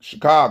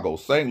 Chicago,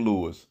 St.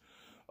 Louis,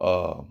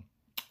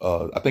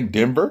 I think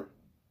Denver,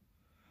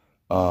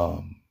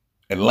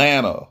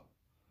 Atlanta,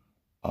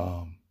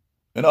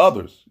 and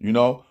others,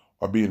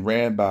 are being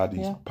ran by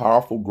these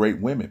powerful, great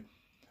women.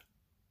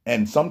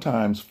 And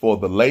sometimes for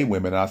the lay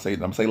women, I'm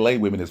saying lay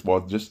women as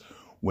far as just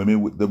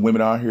women, the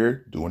women out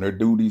here doing their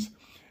duties,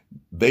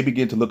 they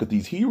begin to look at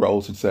these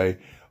heroes and say,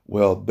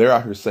 well, they're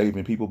out here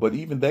saving people, but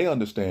even they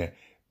understand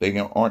they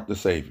aren't the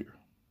savior.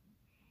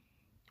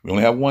 We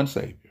only have one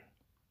savior.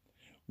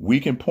 We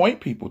can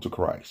point people to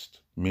Christ,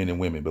 men and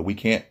women, but we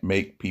can't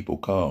make people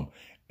come,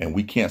 and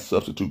we can't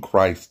substitute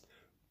Christ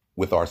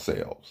with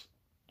ourselves.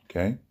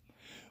 Okay.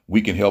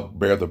 We can help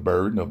bear the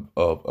burden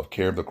of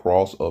carrying the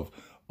cross of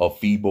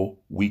feeble,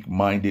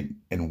 weak-minded,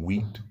 and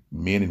weak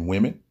men and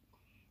women.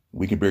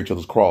 We can bear each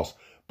other's cross,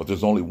 but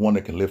there's only one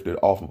that can lift it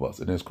off of us,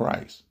 and it's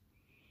Christ.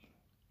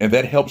 And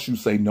that helps you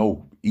say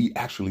no. You're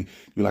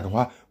like,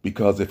 why?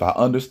 Because if I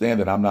understand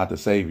that I'm not the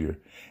savior,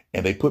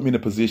 and they put me in a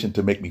position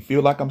to make me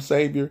feel like I'm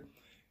savior,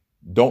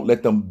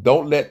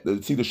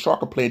 See, the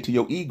shark will play into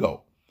your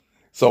ego.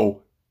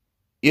 So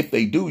if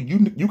they do,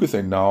 you can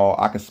say, no,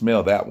 I can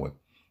smell that one.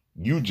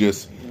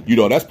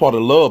 That's part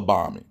of love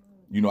bombing.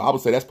 I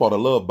would say that's part of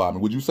love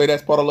bombing. Would you say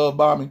that's part of love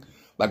bombing?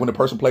 Like when the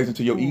person plays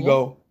into your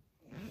ego?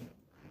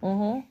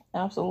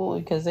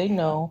 Absolutely, because they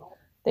know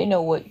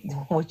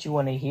what you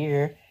want to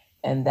hear,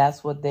 and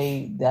that's what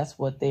they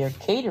are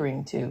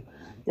catering to.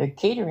 They're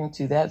catering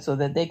to that so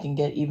that they can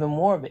get even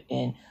more of it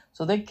in.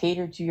 So they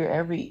cater to your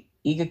every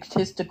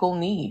egotistical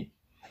need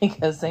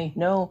because they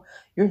know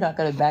you're not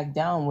going to back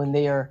down when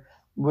they are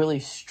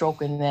really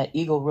stroking that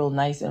ego real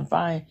nice and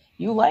fine.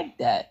 You like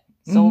that.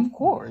 So of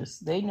course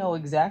they know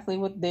exactly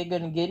what they're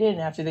going to get in.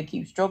 After they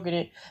keep stroking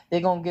it,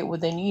 they're going to get what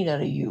they need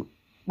out of you.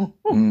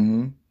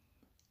 And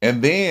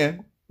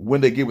then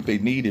when they get what they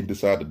need and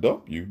decide to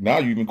dump you, now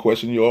you even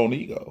question your own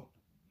ego.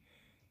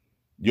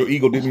 Your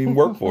ego didn't even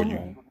work for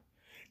you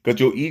because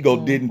your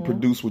ego didn't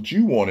produce what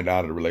you wanted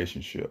out of the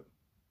relationship.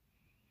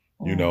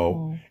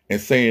 And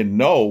saying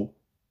no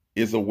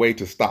is a way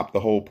to stop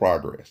the whole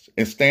progress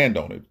and stand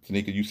on it.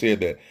 Tanika, you said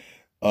that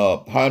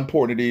how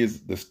important it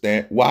is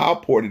how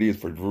important it is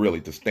for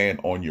really to stand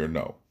on your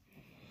no.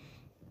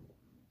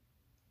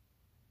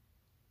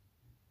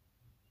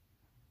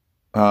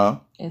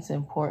 It's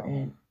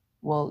important.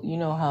 Well, you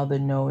know how the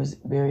no is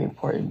very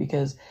important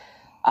because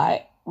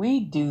we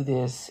do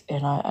this,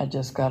 and I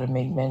just got to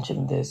make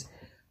mention of this.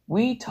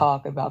 We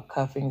talk about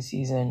cuffing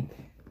season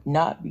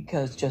not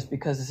just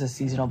because it's a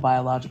seasonal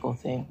biological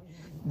thing.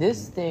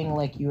 This thing,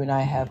 like you and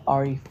I have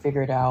already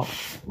figured out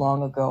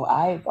long ago,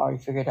 I've already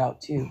figured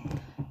out too,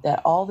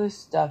 that all this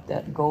stuff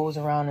that goes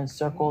around in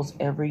circles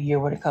every year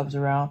when it comes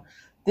around,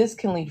 this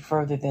can lead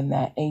further than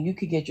that. And you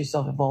could get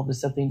yourself involved in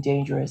something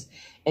dangerous.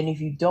 And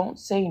if you don't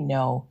say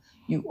no,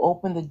 you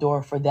open the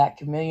door for that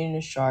chameleon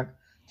and shark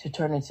to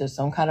turn into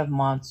some kind of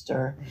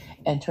monster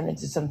and turn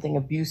into something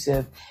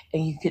abusive,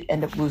 and you could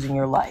end up losing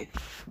your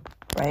life,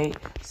 right?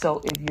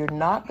 So if you're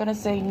not going to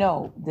say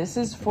no, this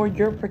is for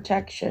your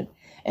protection.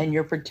 And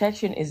your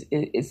protection is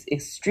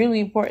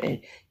extremely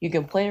important. You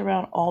can play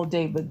around all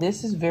day, but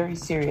this is very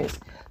serious.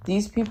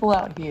 These people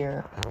out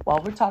here,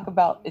 while we're talking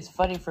about, it's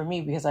funny for me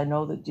because I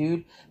know the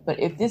dude, but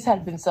if this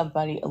had been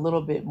somebody a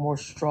little bit more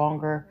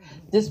stronger,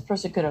 this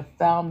person could have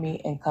found me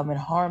and come and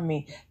harm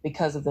me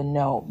because of the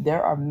no.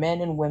 There are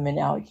men and women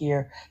out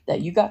here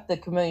that you got the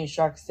chameleon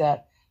sharks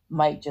that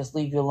might just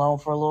leave you alone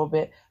for a little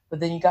bit, but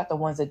then you got the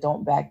ones that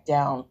don't back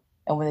down.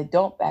 And when they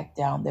don't back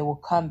down, they will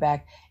come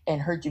back and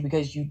hurt you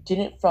because you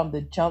didn't from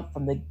the jump,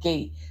 from the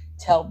gate,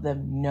 tell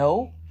them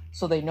no.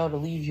 So they know to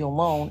leave you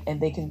alone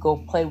and they can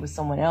go play with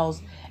someone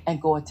else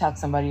and go attack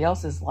somebody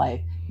else's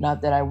life.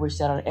 Not that I wish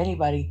that on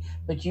anybody,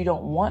 but you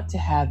don't want to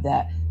have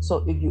that.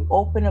 So if you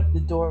open up the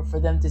door for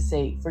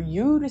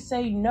you to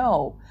say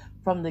no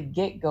from the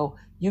get-go,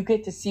 you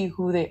get to see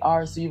who they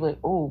are. So you're like,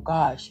 oh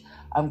gosh,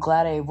 I'm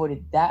glad I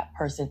avoided that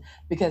person,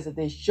 because if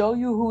they show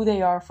you who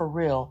they are for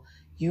real,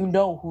 you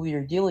know who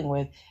you're dealing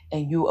with,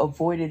 and you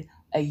avoided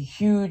a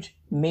huge,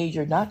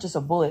 major, not just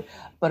a bullet,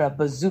 but a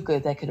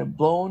bazooka that could have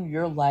blown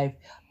your life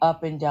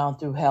up and down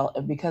through hell.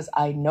 And because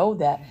I know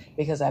that,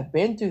 because I've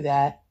been through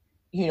that,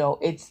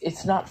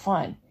 it's not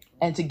fun.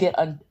 And to get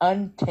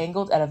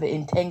untangled out of an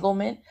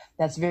entanglement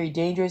that's very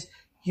dangerous,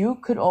 you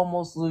could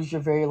almost lose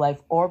your very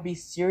life or be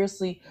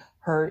seriously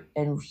hurt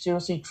and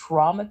seriously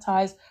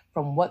traumatized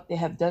from what they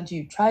have done to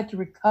you. Try to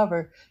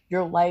recover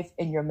your life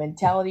and your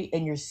mentality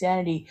and your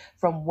sanity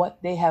from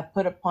what they have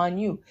put upon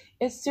you.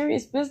 It's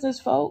serious business,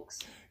 folks.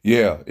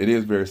 Yeah, it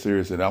is very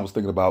serious. And I was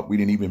thinking about, we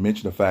didn't even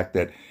mention the fact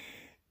that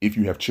if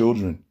you have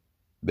children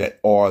that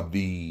are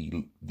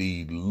the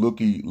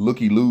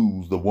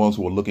looky-loos, the ones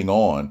who are looking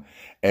on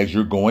as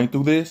you're going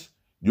through this,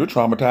 you're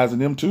traumatizing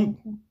them too.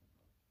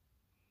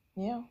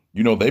 Yeah.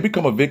 They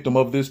become a victim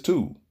of this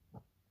too.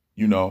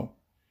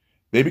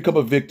 They become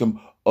a victim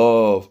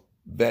of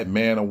that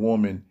man or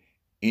woman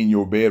in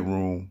your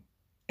bedroom,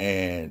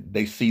 and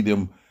they see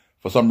them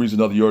for some reason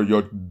or other.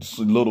 Your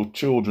little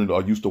children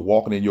are used to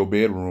walking in your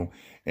bedroom,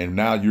 and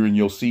now you're in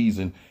your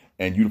season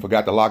and you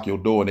forgot to lock your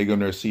door, and they're going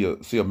to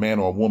see a man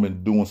or a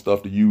woman doing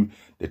stuff to you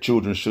that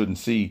children shouldn't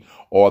see,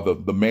 or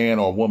the man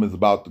or woman's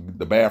about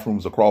the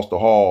bathrooms across the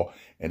hall,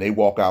 and they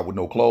walk out with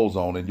no clothes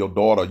on, and your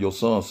daughter or your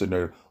son sitting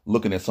there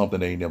looking at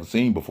something they ain't never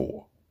seen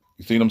before.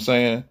 You see what I'm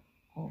saying?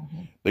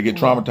 Mm-hmm. They get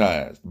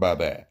traumatized by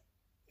that.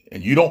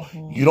 And you don't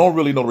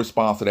really know the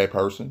response to that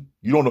person.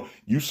 You don't know.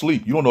 You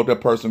sleep. You don't know if that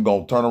person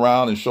going to turn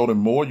around and show them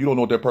more. You don't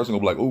know if that person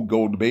going to be like, oh,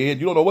 go to bed.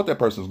 You don't know what that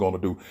person's going to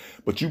do.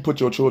 But you put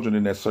your children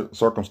in that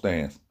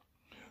circumstance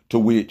to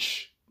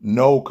which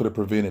no could have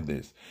prevented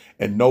this.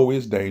 And no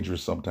is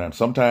dangerous sometimes.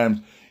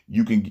 Sometimes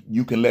you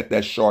can let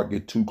that shark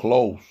get too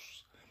close.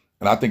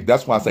 And I think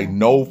that's why I say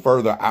no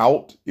further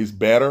out is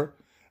better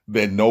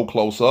than no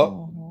close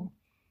up.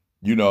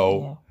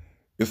 Yeah.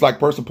 It's like a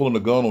person pulling a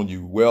gun on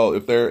you. Well,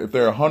 if they're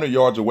 100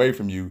 yards away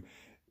from you,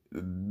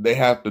 they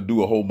have to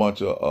do a whole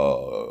bunch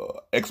of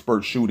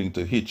expert shooting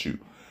to hit you.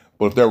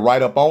 But if they're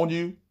right up on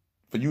you,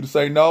 for you to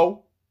say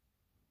no,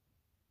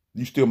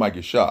 you still might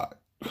get shot.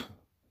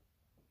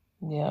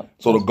 Yep.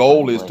 So the Those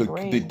goal point is to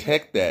blank range.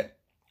 detect that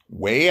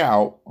way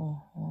out,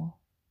 Mm-hmm.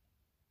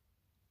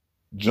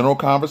 general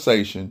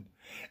conversation.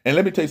 And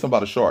let me tell you something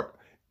about a shark.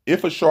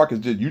 If a shark is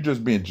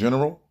just being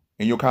general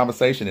in your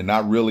conversation and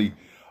not really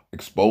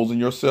exposing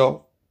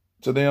yourself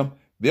to them,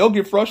 they'll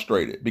get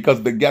frustrated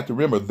because they got to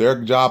remember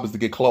their job is to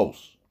get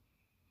close.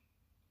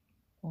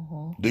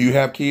 Mm-hmm. Do you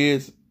have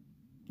kids?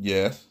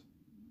 Yes.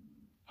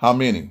 How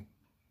many?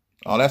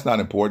 Oh, that's not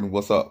important.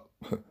 What's up?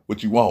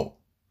 What you want?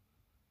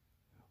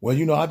 Well,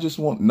 I just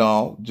want,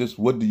 no, just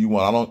what do you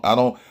want?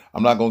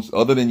 I'm not going to,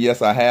 other than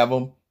yes, I have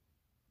them.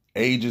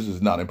 Ages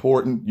is not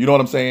important. You know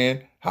what I'm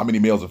saying? How many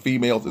males and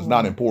females is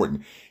not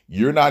important.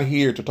 You're not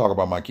here to talk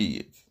about my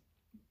kids.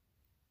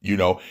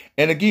 And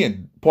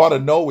again, part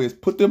of no is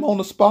put them on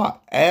the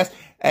spot.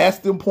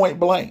 Ask them point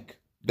blank.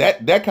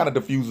 That kind of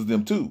diffuses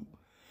them too.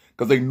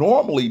 Because they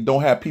normally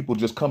don't have people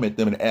just come at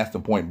them and ask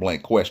them point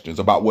blank questions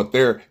about what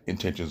their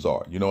intentions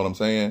are. You know what I'm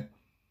saying?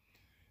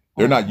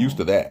 They're not used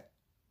to that.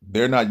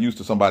 They're not used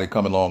to somebody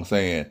coming along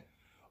saying,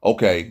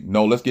 okay,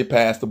 no, let's get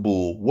past the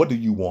bull. What do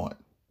you want?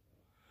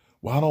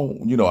 Well, I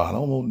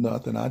don't want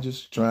nothing. I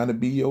just trying to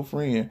be your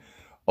friend.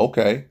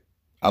 Okay.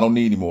 I don't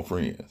need any more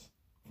friends.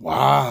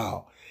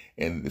 Wow.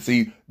 And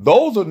see,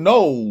 those are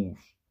no's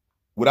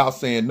without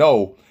saying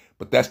no,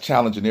 but that's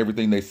challenging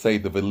everything they say,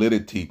 the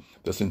validity,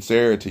 the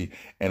sincerity,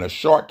 and a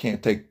shark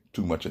can't take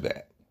too much of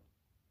that.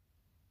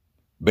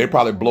 They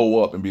probably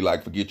blow up and be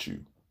like, forget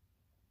you,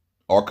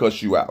 or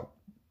cuss you out,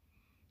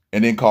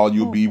 and then call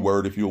you a B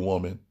word if you're a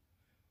woman.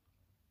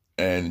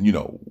 And,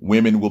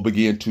 women will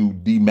begin to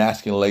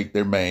demasculate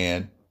their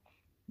man.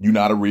 You're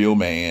not a real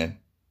man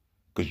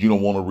because you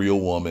don't want a real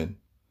woman.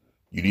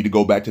 You need to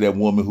go back to that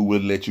woman who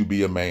would let you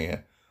be a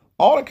man.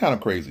 All that kind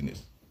of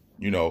craziness,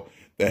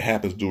 that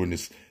happens during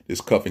this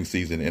cuffing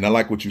season. And I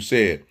like what you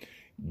said.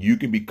 You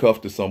can be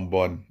cuffed to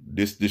someone.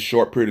 This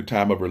short period of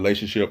time of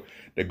relationship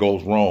that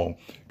goes wrong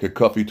could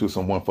cuff you to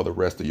someone for the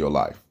rest of your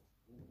life.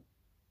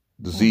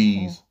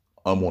 Disease,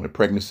 unwanted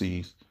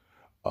pregnancies,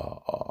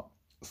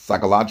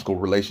 psychological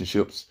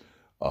relationships.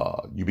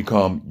 You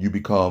become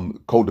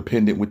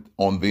codependent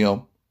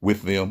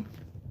with them.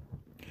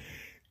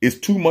 It's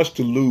too much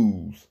to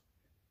lose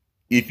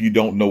if you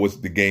don't know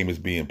the game is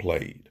being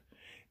played.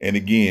 And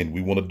again,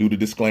 we want to do the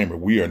disclaimer.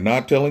 We are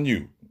not telling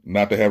you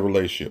not to have a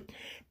relationship,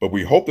 but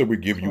we hope that we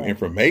give you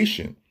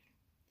information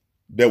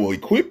that will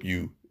equip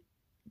you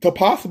to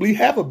possibly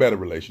have a better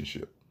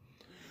relationship.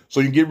 So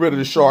you get rid of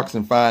the sharks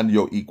and find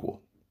your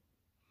equal.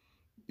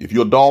 If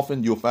you're a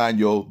dolphin, you'll find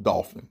your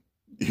dolphin.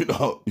 You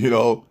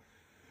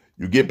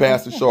get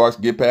past the sharks,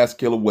 get past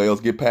killer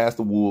whales, get past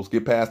the wolves,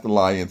 get past the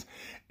lions,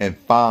 and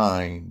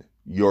find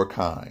your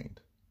kind.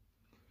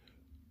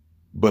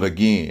 But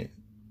again,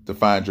 to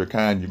find your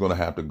kind, you're going to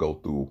have to go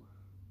through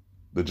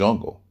the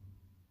jungle,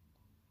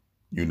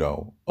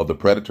 of the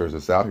predators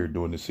that's out here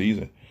during the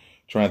season,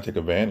 trying to take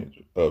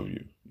advantage of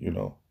you,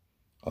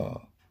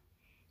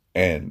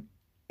 and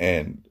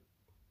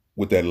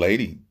with that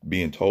lady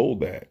being told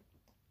that,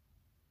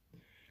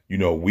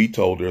 we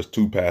told her, as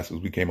two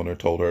pastors, we came on there and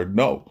told her,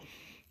 no,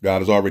 God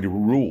has already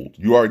ruled.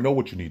 You already know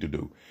what you need to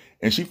do.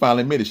 And she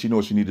finally admitted she knew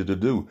what she needed to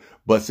do.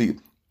 But see,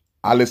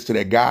 I listened to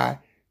that guy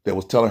that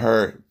was telling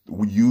her,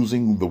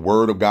 using the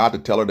word of God to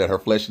tell her that her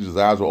fleshly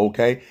desires were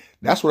okay.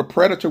 That's what a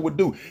predator would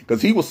do,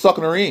 because he was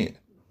sucking her in.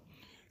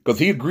 Because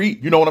he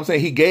agreed, you know what I'm saying?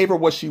 He gave her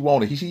what she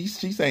wanted. He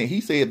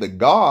said that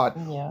God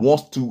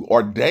wants to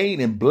ordain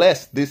and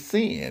bless this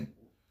sin.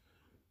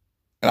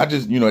 And I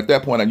just, at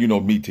that point,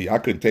 me, T, I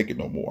couldn't take it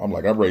no more. I'm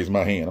like, I raised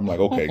my hand. I'm like,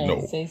 okay,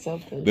 no. Say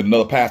something. Then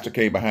another pastor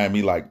came behind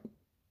me like,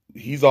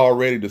 he's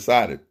already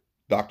decided.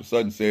 Dr.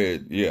 Sutton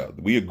said, yeah,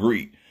 we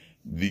agree.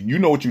 You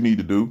know what you need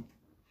to do.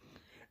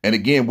 And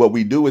again, what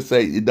we do is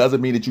say, it doesn't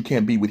mean that you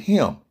can't be with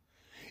him.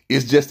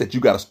 It's just that you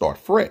got to start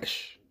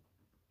fresh.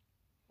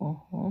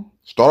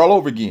 Start all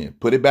over again.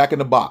 Put it back in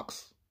the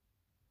box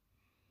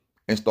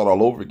and start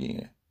all over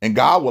again. And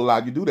God will allow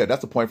you to do that.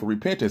 That's the point for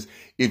repentance.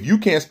 If you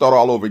can't start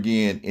all over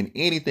again in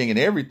anything and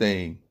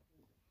everything,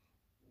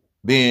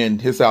 then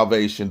his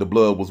salvation, the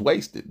blood was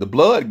wasted. The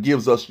blood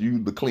gives you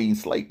the clean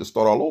slate to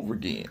start all over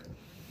again.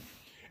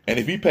 And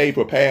if he paid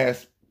for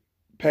past,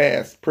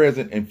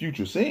 present, and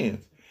future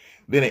sins,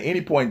 then at any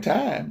point in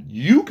time,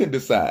 you can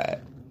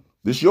decide,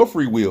 this your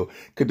free will,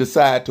 could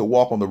decide to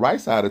walk on the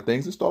right side of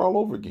things and start all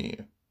over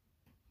again.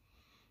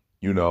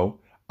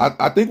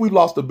 I think we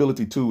lost the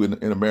ability too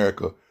in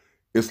America.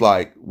 It's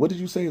like, what did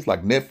you say? It's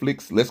like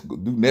Netflix. Let's do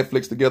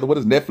Netflix together. What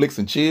is Netflix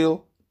and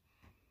chill?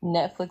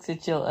 Netflix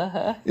and chill.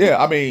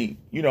 Yeah, I mean,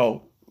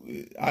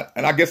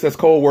 I guess that's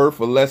code word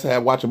for let's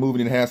watch a movie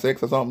and have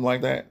sex or something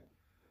like that.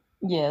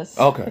 Yes.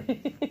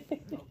 Okay.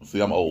 See,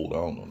 I'm old. I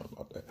don't know nothing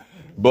about that.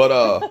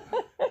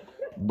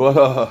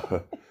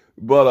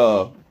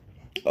 But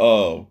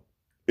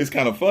it's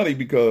kind of funny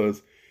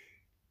because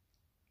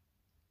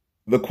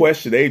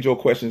the age-old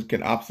question is,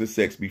 can opposite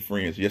sex be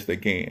friends? Yes, they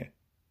can.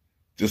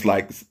 Just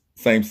like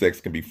same sex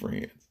can be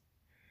friends.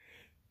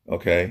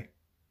 Okay?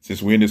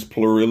 Since we're in this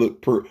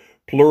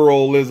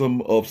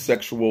pluralism of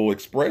sexual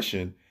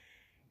expression,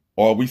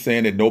 Or are we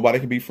saying that nobody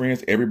can be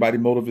friends? Everybody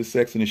motive is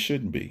sex, and it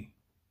shouldn't be.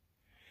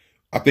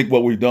 I think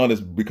what we've done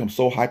is become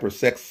so hyper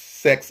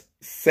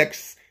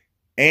sex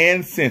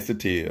and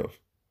sensitive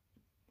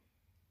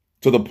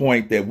to the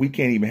point that we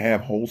can't even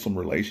have wholesome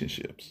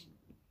relationships.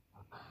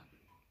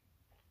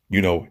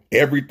 You know,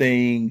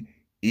 everything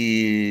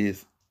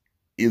is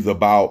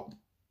about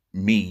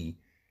me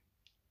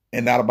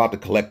and not about the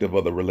collective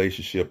of the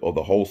relationship or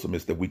the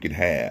wholesomeness that we can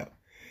have.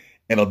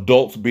 And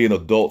adults being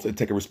adults and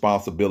taking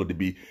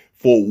responsibility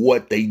for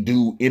what they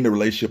do in the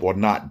relationship or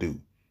not do.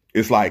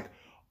 It's like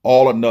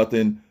all or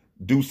nothing,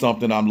 do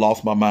something, I'm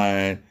lost my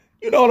mind.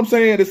 You know what I'm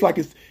saying? It's like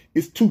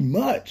it's too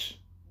much.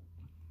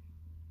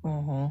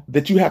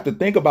 That you have to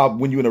think about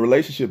when you're in a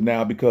relationship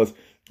now, because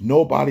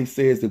nobody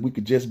says that we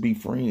could just be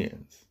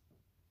friends.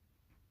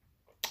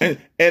 And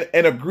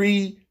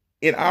agree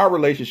in our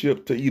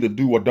relationship to either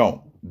do or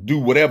don't. Do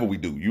whatever we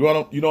do. You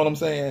know what I'm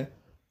saying?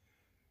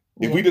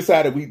 Yeah. If we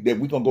decided that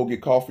we're going to go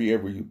get coffee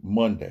every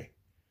Monday,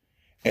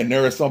 and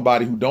there is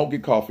somebody who don't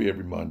get coffee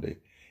every Monday,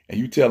 and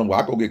you tell them, well,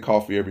 I go get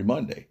coffee every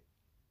Monday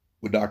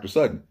with Dr.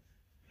 Sutton.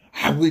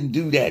 I wouldn't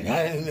do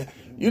that.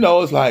 You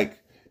know, it's like,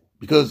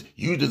 because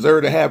you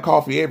deserve to have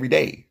coffee every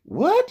day.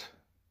 What?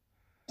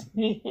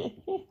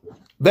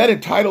 That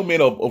entitlement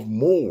of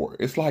more.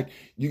 It's like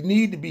you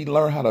need to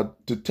learn how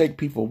to take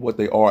people what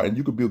they are, and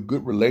you can build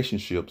good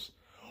relationships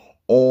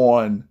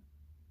on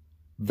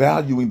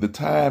valuing the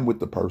time with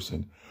the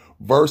person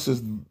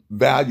versus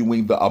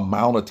valuing the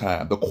amount of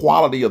time, the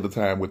quality of the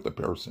time with the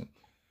person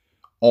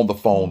on the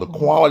phone, the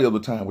quality of the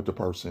time with the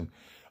person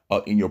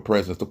in your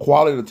presence, the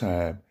quality of the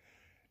time.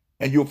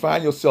 And you'll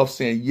find yourself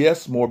saying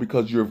yes more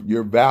because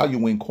you're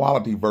valuing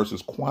quality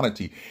versus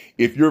quantity.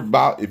 If you're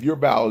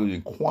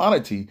valuing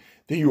quantity,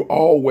 then you're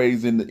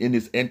always in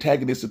this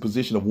antagonistic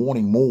position of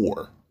wanting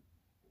more.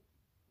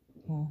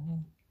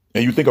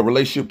 And you think a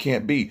relationship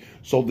can't be.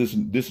 So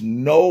this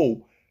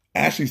no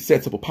actually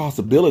sets up a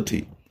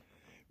possibility.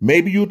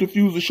 Maybe you'll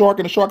diffuse the shark,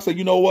 and the shark say,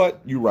 you know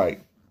what? You're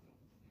right.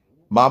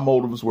 My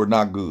motives were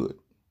not good.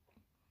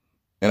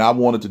 And I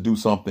wanted to do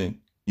something,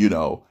 you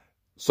know.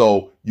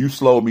 So you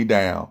slowed me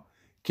down.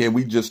 Can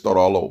we just start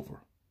all over?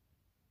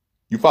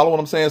 You follow what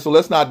I'm saying? So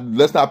let's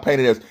not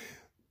paint it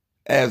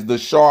as the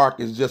shark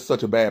is just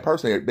such a bad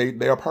person.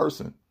 They're a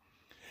person.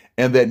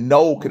 And that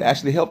no can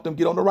actually help them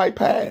get on the right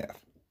path.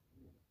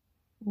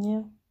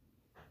 Yeah.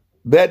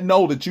 That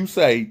no that you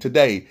say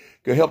today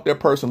could help that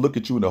person look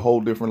at you in a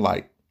whole different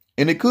light.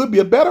 And it could be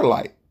a better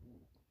light.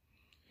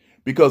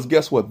 Because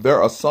guess what?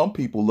 There are some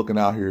people looking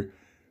out here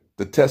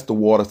to test the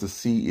waters to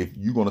see if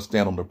you're going to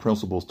stand on the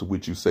principles to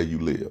which you say you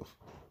live.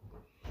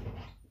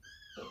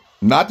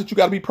 Not that you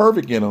got to be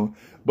perfect in them,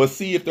 but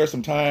see if there's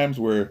some times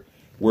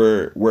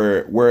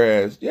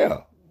whereas,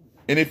 yeah.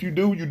 And if you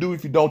do, you do.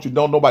 If you don't, you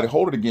don't. Nobody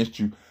hold it against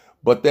you.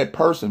 But that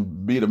person,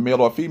 be it a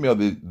male or a female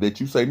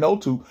that you say no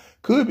to,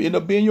 could end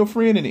up being your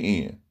friend in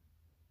the end.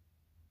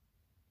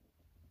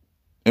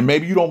 And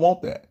maybe you don't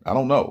want that. I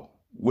don't know.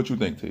 What you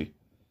think, T?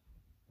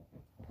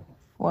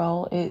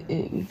 Well,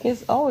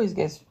 it always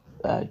gets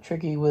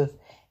tricky with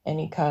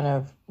any kind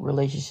of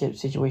relationship,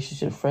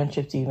 situationship,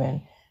 friendships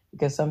even,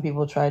 because some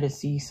people try to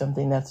see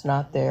something that's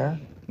not there,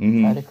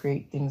 try to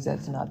create things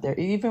that's not there.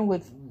 Even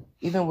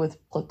with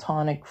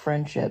platonic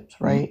friendships,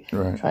 right?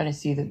 Right. Trying to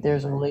see that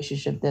there's a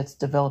relationship that's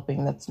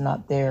developing that's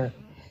not there.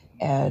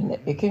 And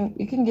it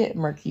can get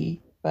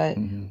murky, but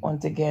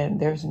once again,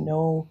 there's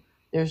no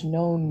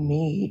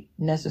need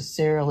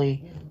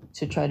necessarily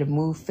to try to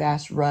move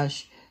fast,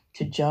 rush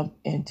to jump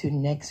into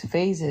next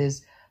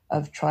phases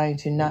of trying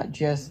to not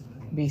just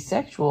be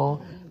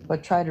sexual,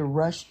 but try to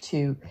rush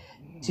to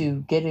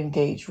get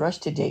engaged, rush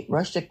to date,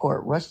 rush to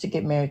court, rush to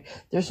get married.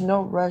 There's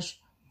no rush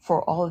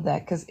for all of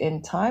that, because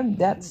in time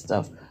that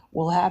stuff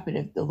will happen.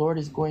 If the Lord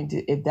is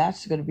if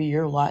that's going to be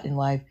your lot in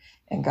life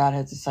and God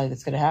has decided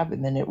it's going to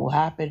happen, then it will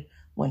happen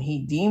when he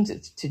deems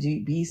it to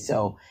be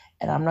so.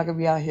 And I'm not going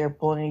to be out here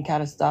pulling any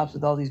kind of stops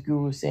with all these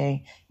gurus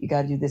saying you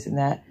got to do this and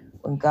that.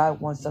 When God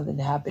wants something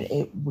to happen,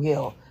 it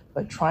will.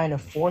 But trying to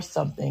force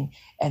something,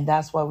 and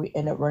that's why we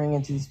end up running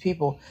into these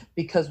people,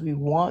 because we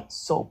want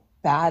so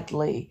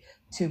badly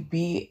to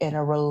be in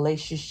a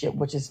relationship,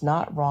 which is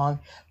not wrong,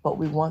 but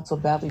we want so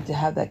badly to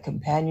have that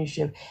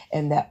companionship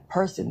and that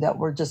person that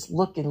we're just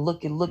looking,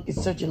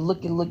 searching,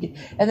 looking.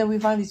 And then we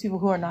find these people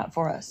who are not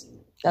for us.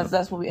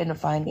 That's what we end up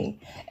finding.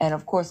 And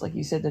of course, like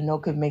you said, the no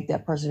could make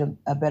that person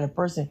a better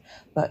person.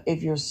 But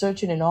if you're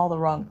searching in all the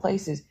wrong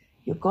places,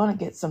 you're going to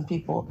get some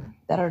people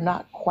that are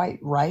not quite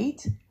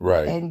right.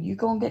 Right. And you're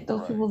going to get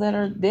those people that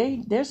are,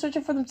 they're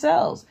searching for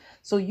themselves.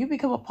 So you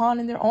become a pawn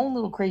in their own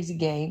little crazy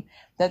game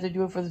that they're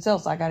doing for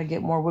themselves. I got to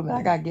get more women.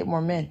 I got to get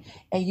more men.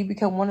 And you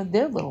become one of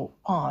their little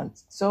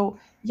pawns. So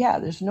yeah,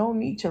 there's no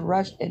need to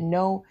rush. And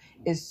no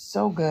is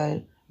so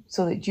good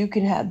so that you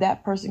can have,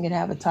 that person can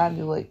have a time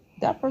to like,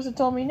 that person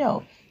told me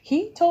no.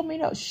 He told me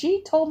no.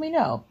 She told me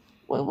no.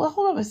 Well,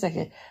 hold on a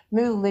second.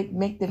 Maybe like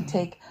make them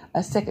take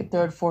a second,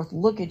 third, fourth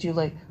look at you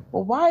like,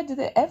 well, why did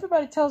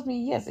everybody tells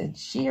me yes and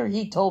she or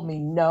he told me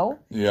no?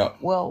 Yeah.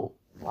 Well,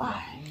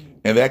 why?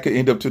 And that could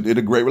end up in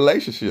a great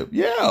relationship.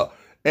 Yeah.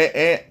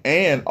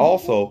 And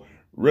also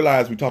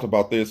realize we talked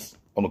about this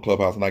on the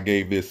clubhouse, and I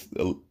gave this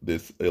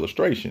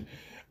illustration.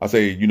 I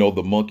say, you know,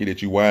 the monkey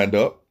that you wind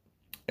up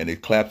and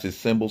it claps its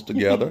cymbals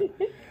together,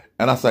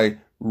 and I say,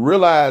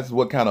 realize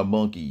what kind of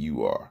monkey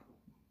you are.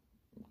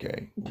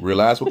 Okay,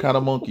 realize what kind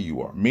of monkey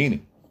you are.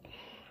 Meaning,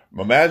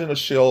 imagine a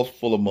shelf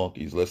full of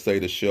monkeys. Let's say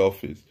the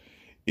shelf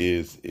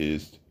is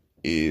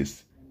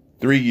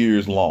 3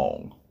 years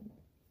long.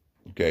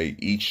 Okay,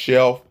 each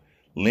shelf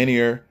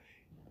linear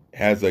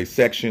has a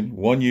section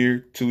 1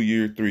 year, 2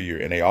 year, 3 year,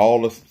 and they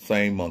all the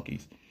same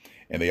monkeys,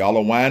 and they all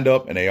are wind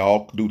up and they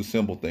all do the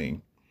symbol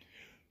thing.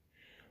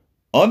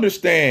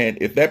 Understand,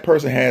 if that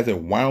person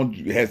hasn't wound,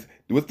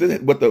 what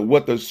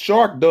the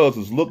shark does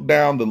is look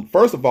down.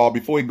 First of all,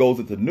 before he goes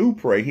into new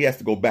prey, he has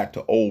to go back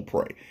to old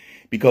prey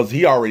because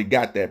he already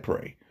got that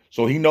prey.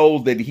 So he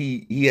knows that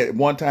he at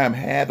one time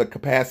had the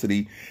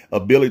capacity,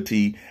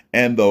 ability,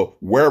 and the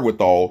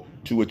wherewithal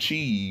to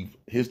achieve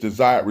his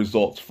desired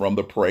results from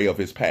the prey of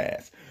his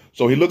past.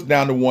 So he looks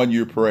down the 1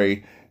 year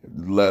prey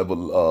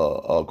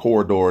level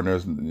corridor,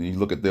 and you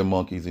look at them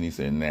monkeys and he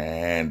said,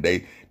 nah,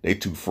 they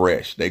too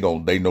fresh. They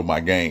know my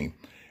game.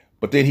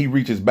 But then he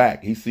reaches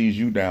back. He sees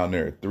you down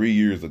there 3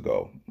 years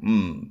ago,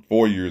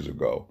 4 years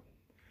ago.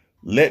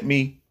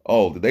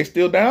 They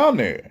still down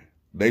there.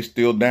 They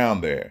still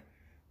down there.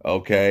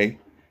 Okay.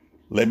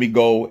 Let me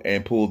go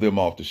and pull them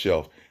off the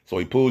shelf. So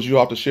he pulls you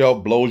off the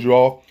shelf, blows you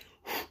off.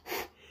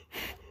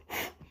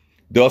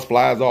 Dust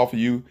flies off of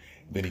you.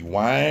 Then he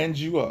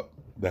winds you up.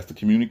 That's the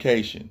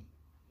communication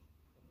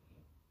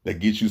that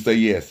gets you to say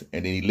yes.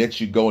 And then he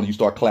lets you go and you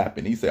start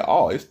clapping. He said,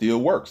 oh, it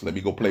still works. Let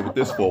me go play with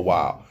this for a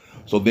while.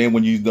 So then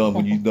when you're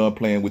done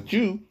playing with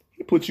you,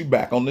 he puts you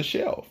back on the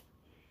shelf.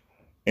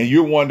 And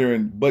you're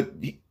wondering, but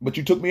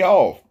you took me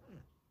off.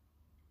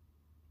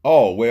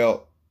 Oh,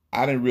 well,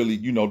 I didn't really,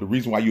 the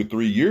reason why you're a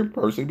 3 year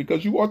person,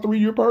 because you are a 3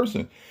 year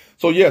person.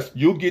 So yes,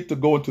 you'll get to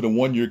go into the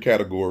 1 year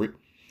category,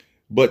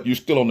 but you're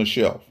still on the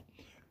shelf.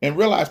 And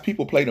realize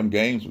people play them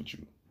games with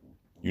you.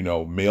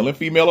 Male and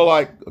female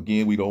alike.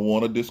 Again, we don't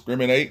want to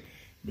discriminate.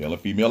 Male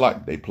and female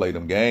alike. They play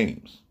them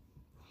games.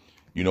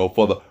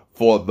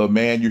 For the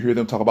man, you hear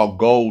them talk about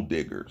gold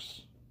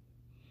diggers.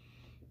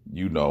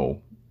 And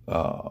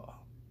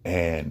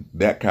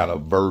that kind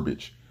of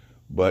verbiage.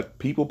 But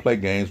people play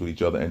games with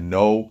each other, and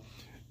no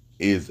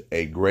is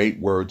a great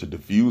word to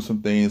diffuse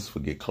some things, for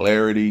get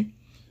clarity.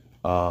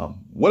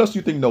 What else do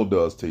you think no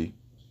does, T?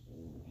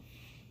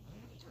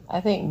 I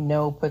think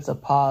no puts a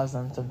pause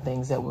on some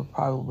things that would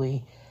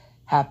probably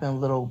happen a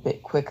little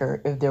bit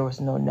quicker if there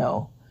was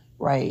no,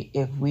 right?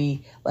 If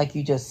we, like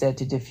you just said,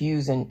 to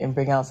diffuse and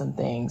bring out some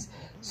things.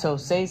 So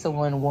say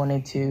someone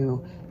wanted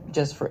to,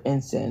 just for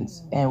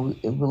instance, and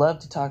we love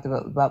to talk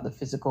about the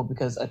physical,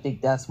 because I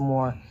think that's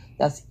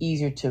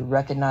easier to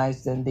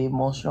recognize than the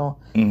emotional.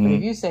 Mm-hmm. But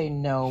if you say,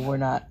 no, we're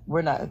not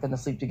going to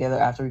sleep together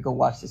after we go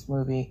watch this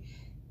movie,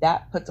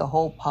 that puts a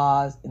whole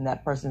pause in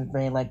that person's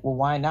brain. Like, well,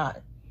 why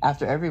not?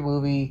 After every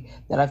movie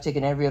that I've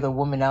taken every other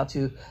woman out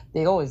to,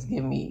 they always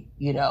give me,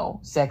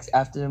 sex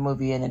after the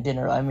movie and a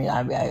dinner. I mean,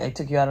 I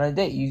took you out on a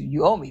date.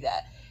 You owe me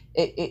that.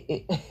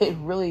 It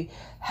really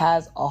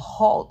has a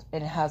halt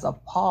and it has a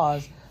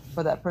pause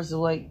for that person.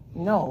 Like,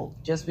 no,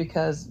 just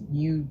because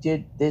you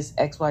did this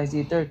X, Y,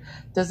 Z, third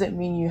doesn't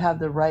mean you have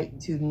the right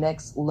to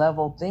next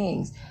level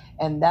things.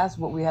 And that's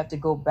what we have to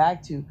go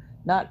back to.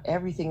 Not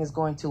everything is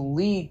going to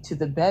lead to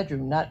the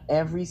bedroom. Not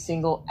every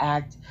single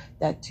act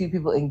that two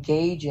people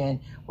engage in,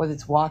 whether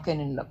it's walking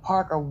in the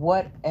park or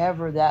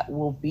whatever that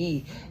will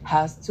be,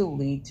 has to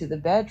lead to the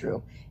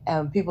bedroom.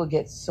 And people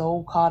get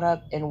so caught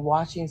up in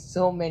watching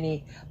so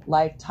many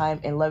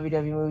Lifetime and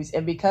lovey-dovey movies.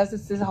 And because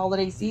it's this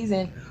holiday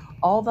season,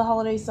 all the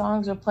holiday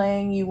songs are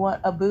playing "You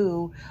Want a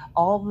Boo."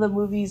 All the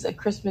movies,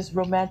 Christmas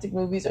romantic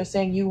movies, are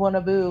saying "You want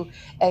a boo,"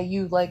 and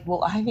you like,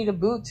 well, I need a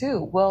boo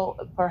too. Well,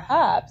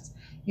 perhaps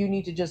you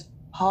need to just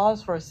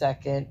pause for a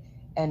second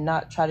and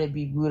not try to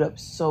be booed up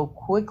so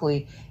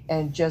quickly,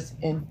 and just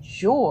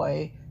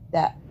enjoy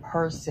that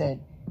person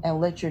and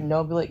let your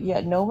no be like, yeah,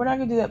 no, we're not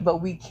gonna do that,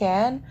 but we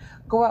can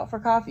go out for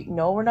coffee.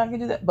 No, we're not gonna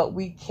do that, but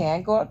we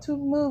can go out to a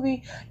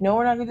movie. No,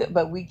 we're not gonna do that,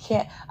 but we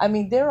can't. I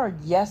mean, there are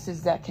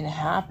yeses that can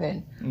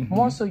happen. Mm-hmm.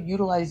 More so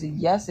utilize the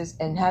yeses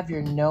and have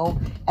your no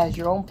as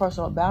your own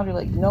personal boundary.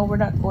 Like, no, we're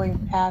not going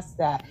past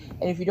that.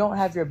 And if you don't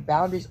have your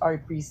boundaries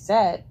already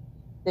preset,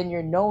 then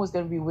your no is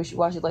going to be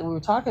wishy-washy, like we were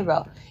talking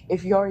about.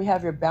 If you already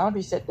have your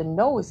boundary set, the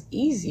no is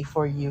easy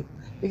for you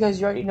because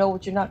you already know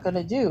what you're not going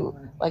to do.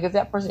 Like if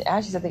that person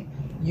asks you something,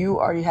 you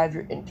already have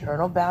your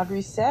internal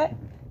boundary set,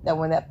 that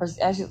when that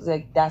person asks you,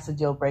 like, that's a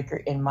deal breaker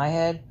in my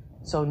head.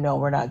 So no,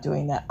 we're not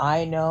doing that.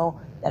 I know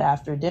that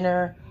after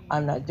dinner,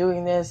 I'm not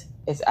doing this.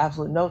 It's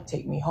absolute no,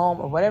 take me home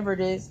or whatever it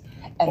is.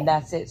 And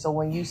that's it. So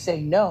when you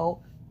say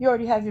no, you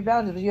already have your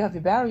boundaries, but you have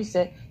your boundary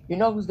set. You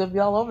know who's going to be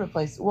all over the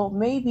place. Well,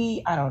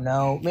 maybe, I don't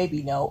know.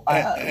 Maybe no.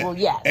 Well,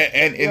 yeah.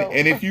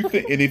 And if you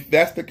think, and if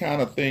that's the kind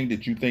of thing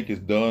that you think is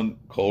done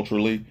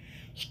culturally,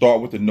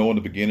 start with the no in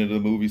the beginning of the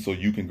movie so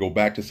you can go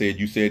back to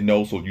you said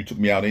no, so you took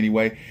me out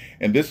anyway.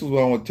 And this is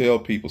what I want to tell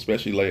people,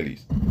 especially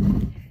ladies.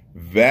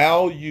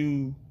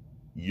 value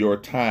your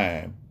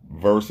time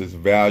versus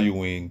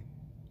valuing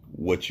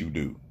what you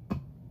do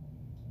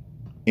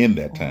in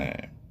that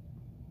time.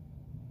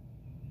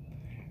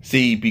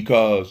 See,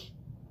 because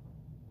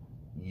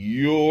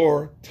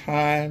your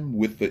time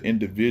with the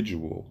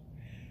individual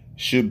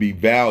should be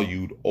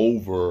valued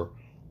over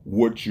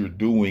what you're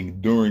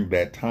doing during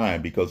that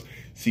time. Because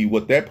see,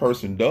 what that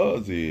person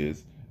does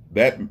is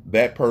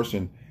that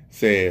person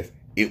says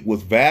it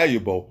was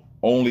valuable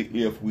only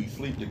if we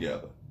sleep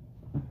together.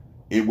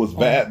 It was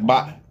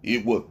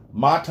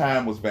my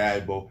time was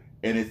valuable,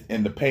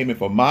 and the payment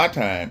for my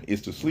time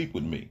is to sleep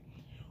with me.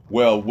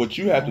 Well, what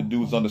you have to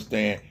do is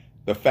understand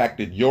the fact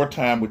that your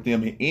time with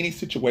them in any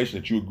situation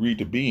that you agree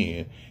to be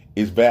in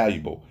is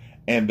valuable,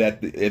 and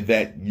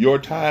that your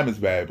time is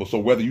valuable. So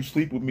whether you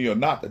sleep with me or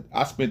not, that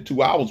I spent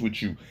 2 hours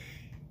with you,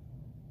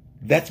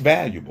 that's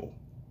valuable.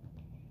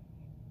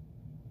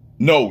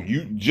 No,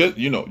 you just,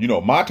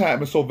 my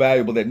time is so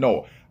valuable that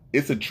no,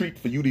 it's a treat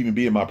for you to even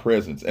be in my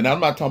presence. And I'm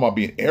not talking about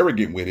being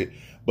arrogant with it,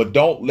 but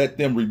don't let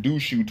them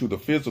reduce you to the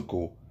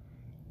physical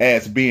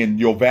as being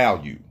your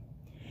value.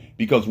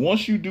 Because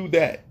once you do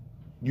that,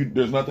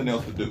 there's nothing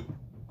else to do.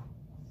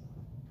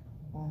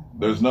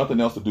 There's nothing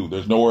else to do.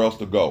 There's nowhere else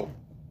to go.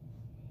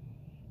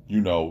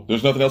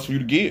 There's nothing else for you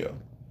to give.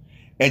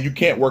 And you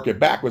can't work it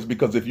backwards,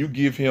 because if you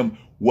give him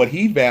what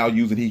he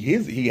values and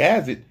he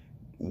has it,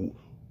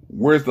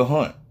 where's the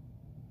hunt?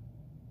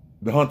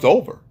 The hunt's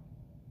over.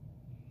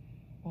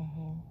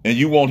 And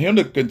you want him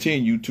to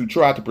continue to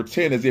try to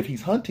pretend as if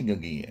he's hunting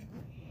again.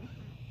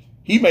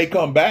 He may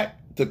come back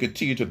to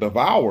continue to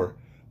devour,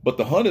 but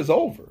the hunt is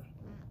over.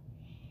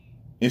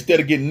 Instead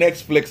of getting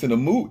Netflix and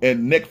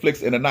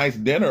a nice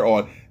dinner,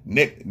 or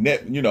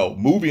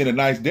movie and a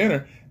nice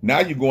dinner, now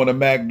you're going to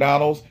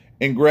McDonald's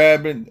and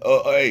grabbing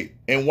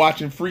and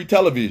watching free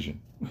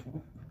television.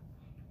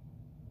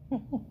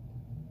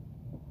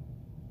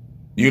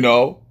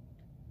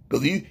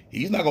 Because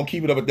he's not going to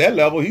keep it up at that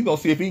level. He's going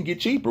to see if he can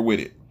get cheaper with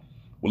it.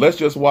 Well, let's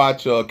just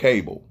watch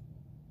cable,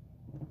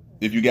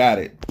 if you got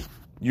it.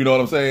 You know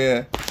what I'm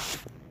saying?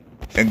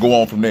 And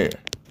go on from there.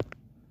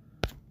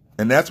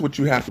 And that's what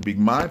you have to be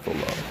mindful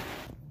of.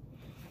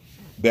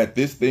 That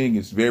this thing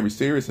is very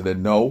serious, and that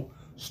no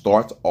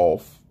starts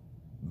off,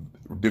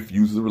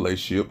 diffuses the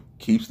relationship,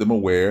 keeps them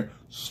aware,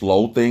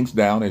 slow things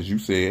down, as you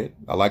said.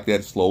 I like that.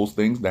 It slows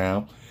things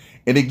down.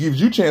 And it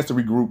gives you a chance to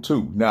regroup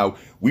too. Now,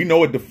 we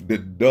know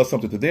it does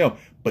something to them,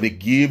 but it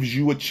gives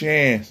you a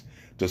chance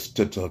to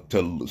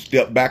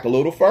step back a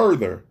little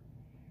further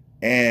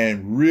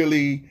and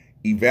really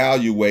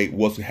evaluate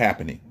what's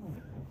happening.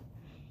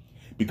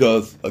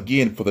 Because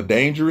again, for the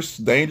dangerous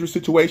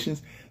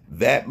situations,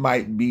 that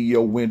might be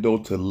your window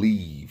to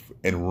leave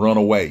and run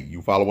away.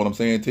 You follow what I'm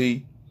saying,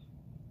 T?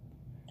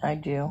 I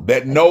do.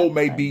 That no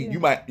may be,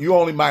 you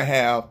only might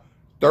have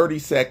 30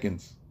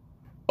 seconds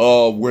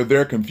of where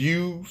they're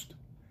confused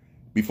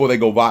before they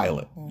go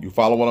violent. You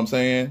follow what I'm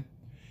saying?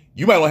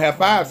 You might only have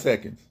 5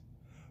 seconds.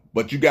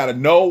 But you got to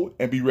know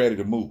and be ready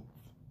to move.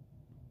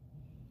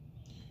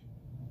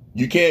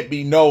 You can't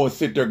be no and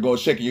sit there going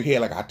shaking your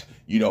head like,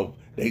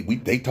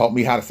 they taught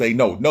me how to say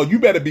no. No, you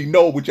better be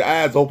no with your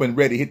eyes open,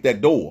 ready to hit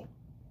that door.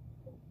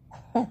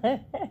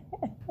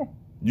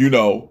 You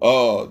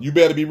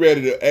better be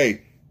ready to,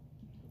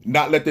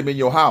 not let them in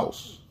your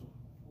house.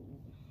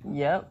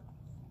 Yep.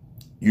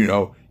 You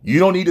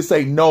don't need to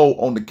say no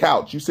on the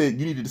couch. You said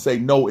you needed to say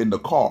no in the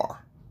car.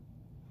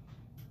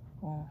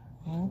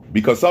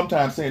 Because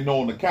sometimes saying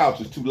no on the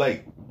couch is too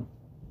late.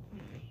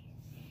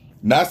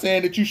 Not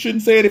saying that you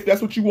shouldn't say it if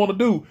that's what you want to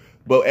do.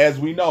 But as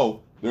we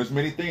know, there's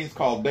many things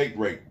called date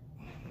rape.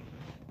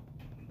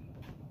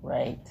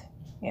 Right.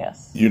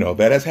 Yes.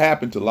 That has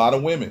happened to a lot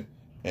of women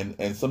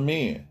and some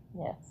men.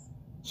 Yes.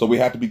 So we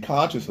have to be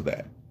conscious of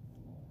that.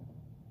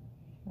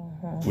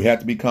 We have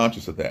to be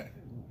conscious of that.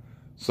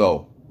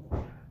 So,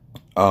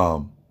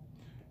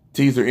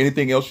 T, is there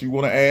anything else you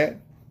want to add?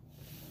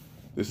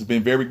 This has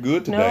been very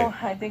good today. No,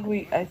 I think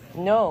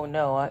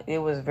it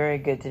was very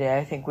good today.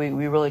 I think we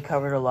really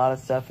covered a lot of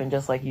stuff. And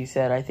just like you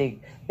said, I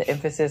think the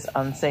emphasis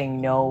on saying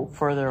no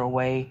further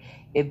away,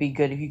 it'd be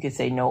good if you could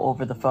say no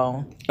over the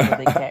phone. So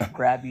they can't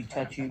grab you,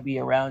 touch you, be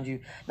around you.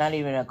 Not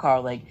even in a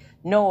car, like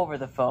no over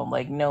the phone.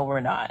 Like, no,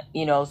 we're not.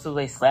 So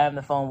they slam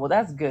the phone. Well,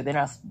 that's good. They're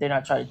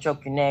not trying to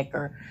choke your neck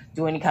or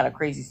do any kind of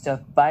crazy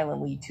stuff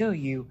violently to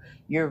you.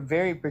 You're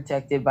very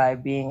protected by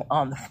being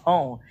on the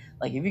phone.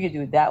 Like, if you could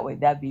do it that way,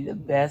 that'd be the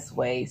best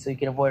way, so you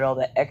can avoid all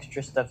the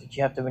extra stuff that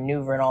you have to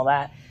maneuver and all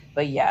that.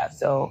 But yeah,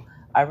 so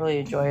I really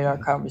enjoyed our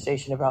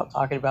conversation about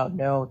talking about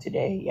no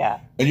today. Yeah.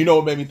 And you know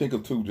what made me think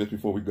of too, just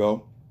before we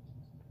go?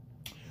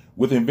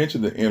 With the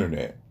invention of the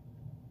internet,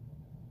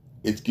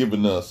 it's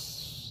given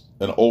us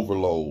an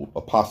overload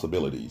of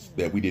possibilities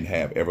that we didn't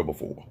have ever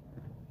before.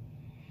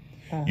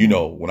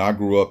 When I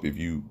grew up, if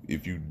you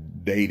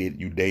dated,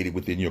 you dated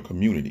within your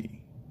community.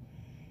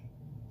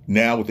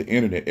 Now with the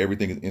internet,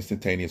 everything is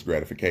instantaneous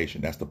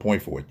gratification. That's the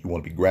point for it. You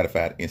want to be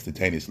gratified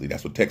instantaneously.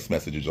 That's what text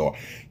messages are.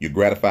 You're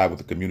gratified with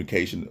the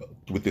communication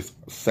with this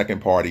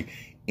second party,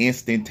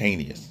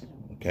 instantaneous.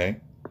 Okay.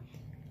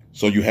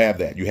 So you have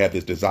that. You have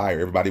this desire.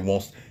 Everybody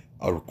wants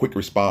a quick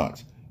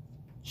response.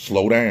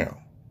 Slow down.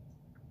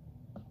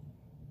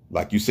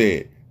 Like you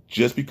said,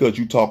 just because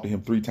you talk to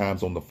him 3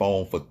 times on the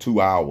phone for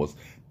 2 hours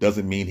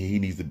doesn't mean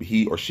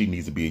he or she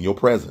needs to be in your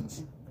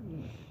presence.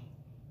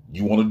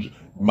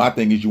 My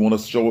thing is, you want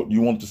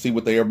to see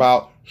what they're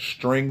about.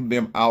 String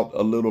them out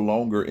a little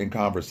longer in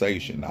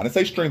conversation. I didn't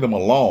say string them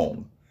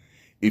along.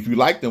 If you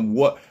like them,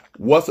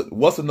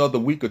 what's another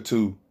week or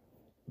 2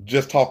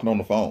 just talking on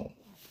the phone?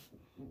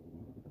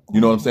 You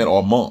know what I'm saying?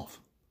 Or a month.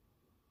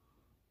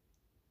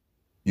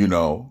 You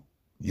know,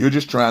 you're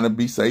just trying to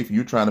be safe.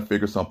 You're trying to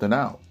figure something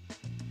out.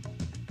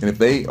 And if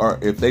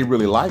they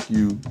really like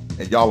you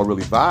and y'all are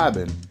really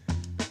vibing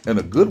in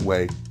a good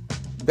way,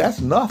 that's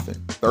nothing.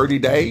 30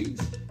 days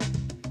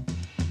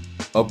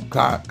of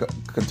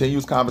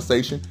continuous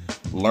conversation,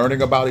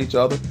 learning about each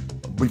other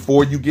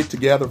before you get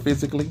together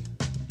physically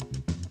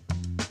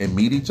and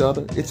meet each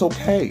other. It's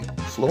okay.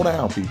 Slow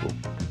down, people.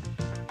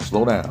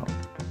 Slow down.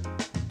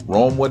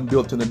 Rome wasn't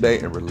built in a day,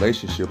 and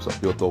relationships are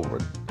built over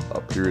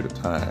a period of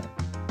time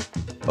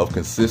of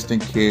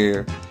consistent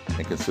care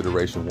and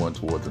consideration one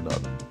towards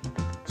another.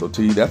 So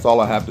T, that's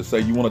all I have to say.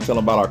 You want to tell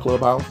them about our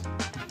clubhouse?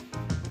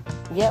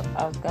 Yep,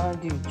 I was going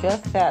to do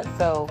just that.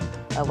 So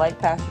like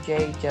Pastor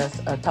Jay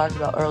just talked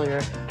about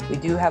earlier, we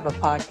do have a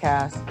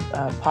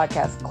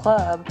podcast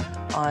club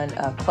on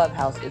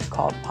Clubhouse. It's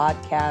called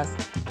Podcast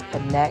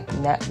Connect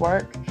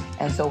Network.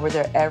 And so we're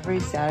there every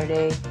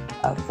Saturday,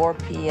 4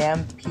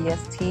 p.m.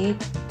 PST.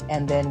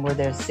 And then we're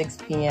there 6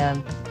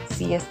 p.m.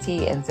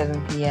 CST and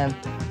 7 p.m.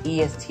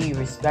 EST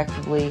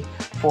respectively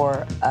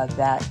for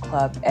that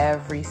club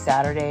every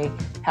Saturday.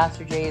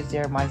 Pastor Jay is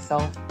there,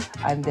 myself,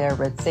 I'm there,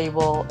 Red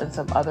Sable, and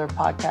some other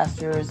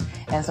podcasters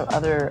and some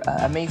other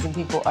amazing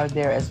people are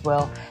there as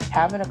well,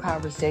 having a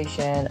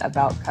conversation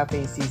about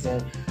cupping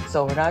season.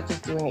 So we're not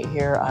just doing it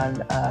here on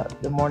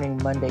the Morning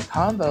Monday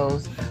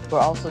Combos, we're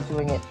also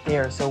doing it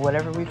there. So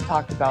whatever we've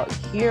talked about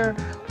here,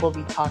 we'll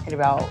be talking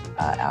about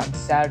on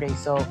Saturday.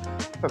 So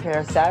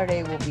Prepare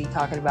Saturday, we'll be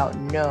talking about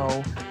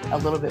no a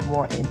little bit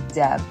more in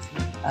depth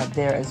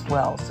there as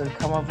well. So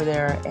come over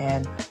there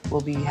and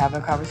we'll be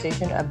having a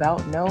conversation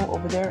about no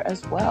over there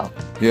as well.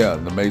 Yeah,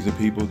 and amazing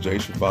people, Jay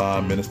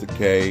Siobhan, Minister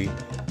K,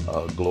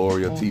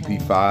 Gloria,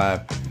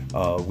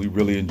 TP5. We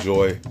really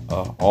enjoy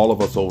all of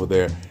us over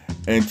there.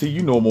 And T,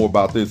 you know more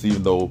about this,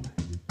 even though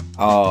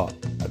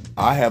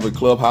I have a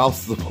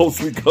clubhouse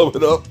supposedly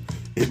coming up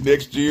in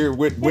next year.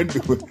 When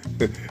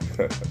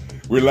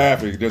we're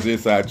laughing, just an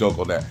inside joke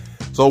on that.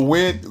 So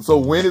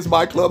when is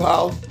my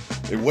clubhouse?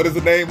 And what is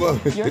the name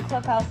of it? Your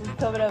clubhouse is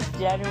coming up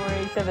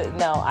January 7th.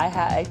 No,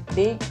 I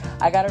think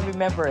I gotta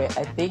remember it.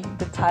 I think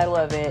the title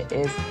of it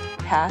is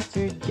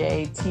Pastor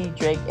J, T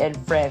Drake, and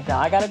Friends. Now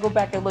I gotta go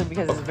back and look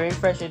because it's very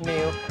fresh and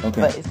new. Okay.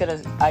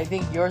 But I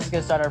think yours is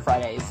gonna start on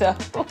Friday. So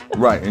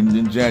right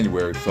in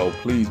January. So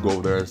please go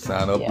over there and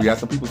sign up. Yeah. We got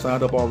some people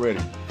signed up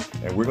already,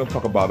 and we're gonna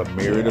talk about a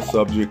myriad of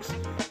subjects.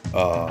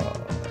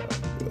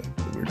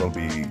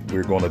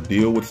 We're gonna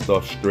deal with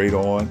stuff straight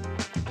on.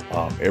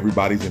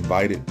 Everybody's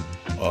invited.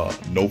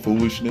 No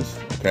foolishness.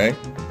 Okay.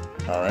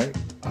 All right.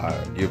 I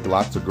give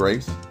lots of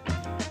grace,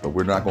 but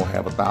we're not gonna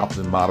have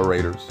 1,000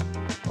 moderators.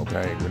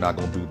 Okay, we're not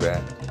going to do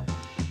that,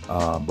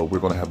 but we're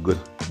going to have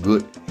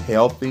good,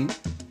 healthy,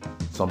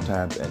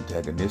 sometimes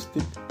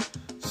antagonistic,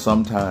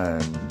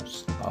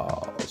 sometimes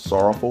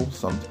sorrowful.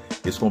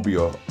 It's going to be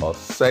a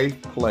safe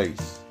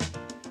place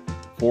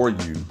for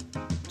you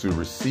to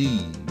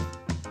receive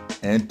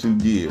and to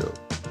give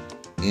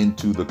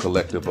into the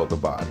collective of the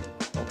body.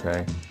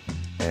 Okay,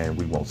 and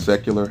we want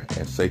secular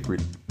and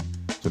sacred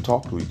to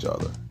talk to each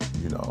other,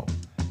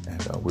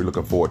 and we're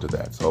looking forward to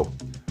that. So.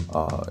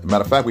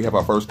 Matter of fact, we have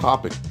our first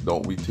topic,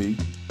 don't we, T?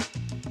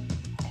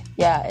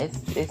 Yeah,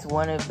 it's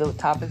one of the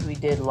topics we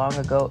did long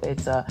ago.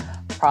 It's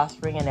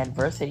prospering in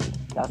adversity.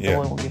 That's the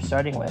one we're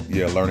starting with.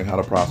 Yeah, learning how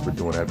to prosper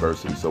during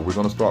adversity. So we're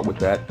going to start with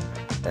that,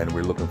 and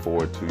we're looking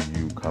forward to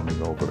you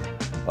coming over.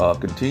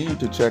 Continue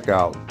to check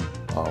out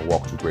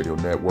Walk Truth Radio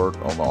Network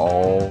on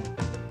all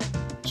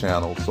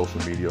channels, social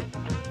media,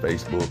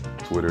 Facebook,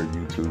 Twitter,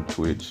 YouTube,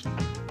 Twitch,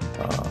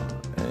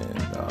 and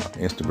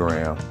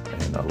Instagram.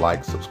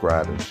 Like,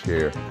 subscribe, and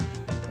share.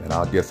 And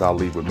I guess I'll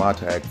leave with my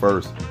tag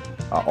first.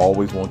 I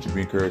always want you to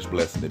be encouraged,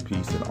 blessed, and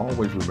peace. And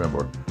always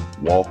remember,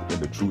 walk in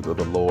the truth of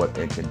the Lord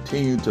and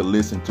continue to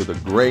listen to the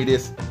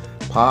greatest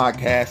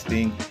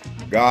podcasting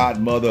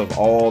godmother of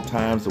all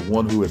times, the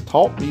one who has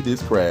taught me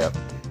this craft.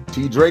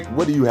 T. Drake,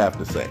 what do you have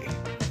to say?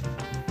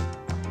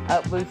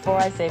 Before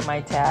I say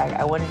my tag,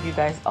 I wanted you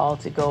guys all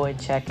to go and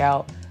check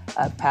out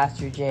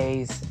Pastor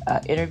Jay's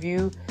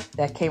interview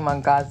that came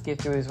on God's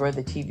Gift Through His Word,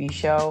 the TV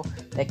show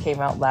that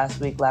came out last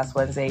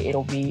Wednesday.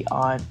 It'll be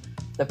on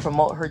the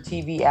Promote Her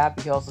TV app.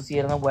 You can also see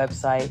it on the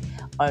website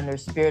under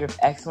Spirit of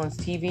Excellence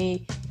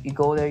TV. If you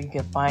go there, you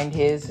can find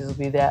his will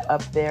be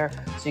up there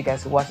so you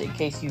guys can watch it in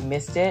case you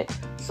missed it.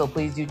 So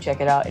please do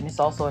check it out. And it's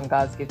also on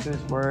God's Gift Through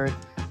His Word,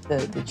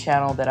 the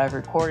channel that I've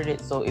recorded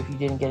it. So if you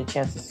didn't get a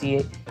chance to see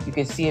it, you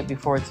can see it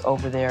before it's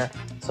over there.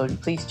 So So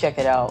please check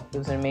it out. It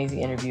was an amazing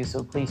interview.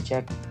 So please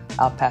check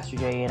out Pastor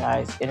Jay and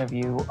I's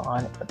interview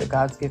on the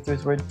God's Gift Through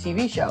His Word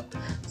TV show.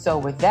 So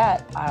with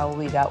that, I'll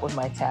leave out with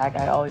my tag.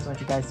 I always want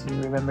you guys to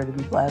remember to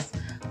be blessed,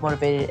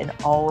 motivated, and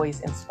always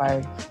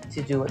inspired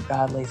to do what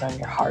God lays on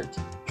your heart,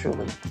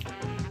 truly.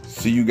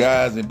 See you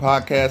guys in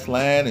podcast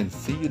land, and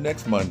see you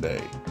next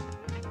Monday.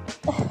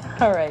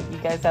 All right. You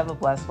guys have a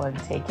blessed one.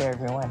 Take care,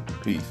 everyone.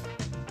 Peace.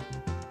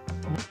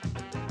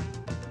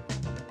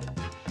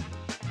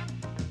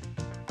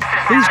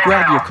 Please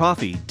grab your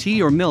coffee,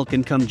 tea, or milk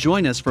and come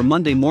join us for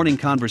Monday Morning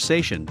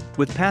Conversation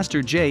with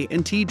Pastor J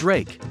and T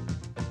Drake.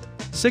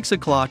 6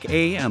 o'clock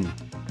a.m.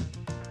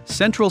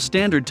 Central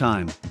Standard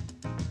Time.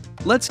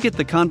 Let's get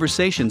the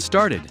conversation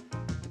started.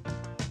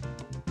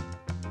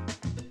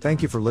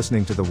 Thank you for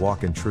listening to the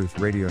Walk in Truth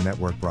Radio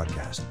Network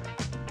broadcast.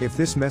 If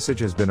this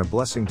message has been a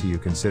blessing to you,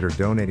 consider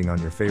donating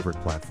on your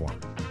favorite platform.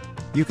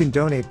 You can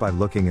donate by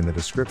looking in the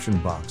description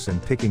box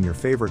and picking your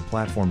favorite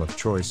platform of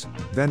choice,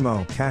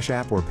 Venmo, Cash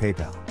App, or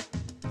PayPal.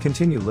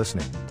 Continue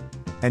listening.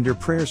 And your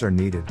prayers are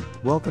needed,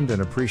 welcomed,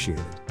 and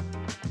appreciated.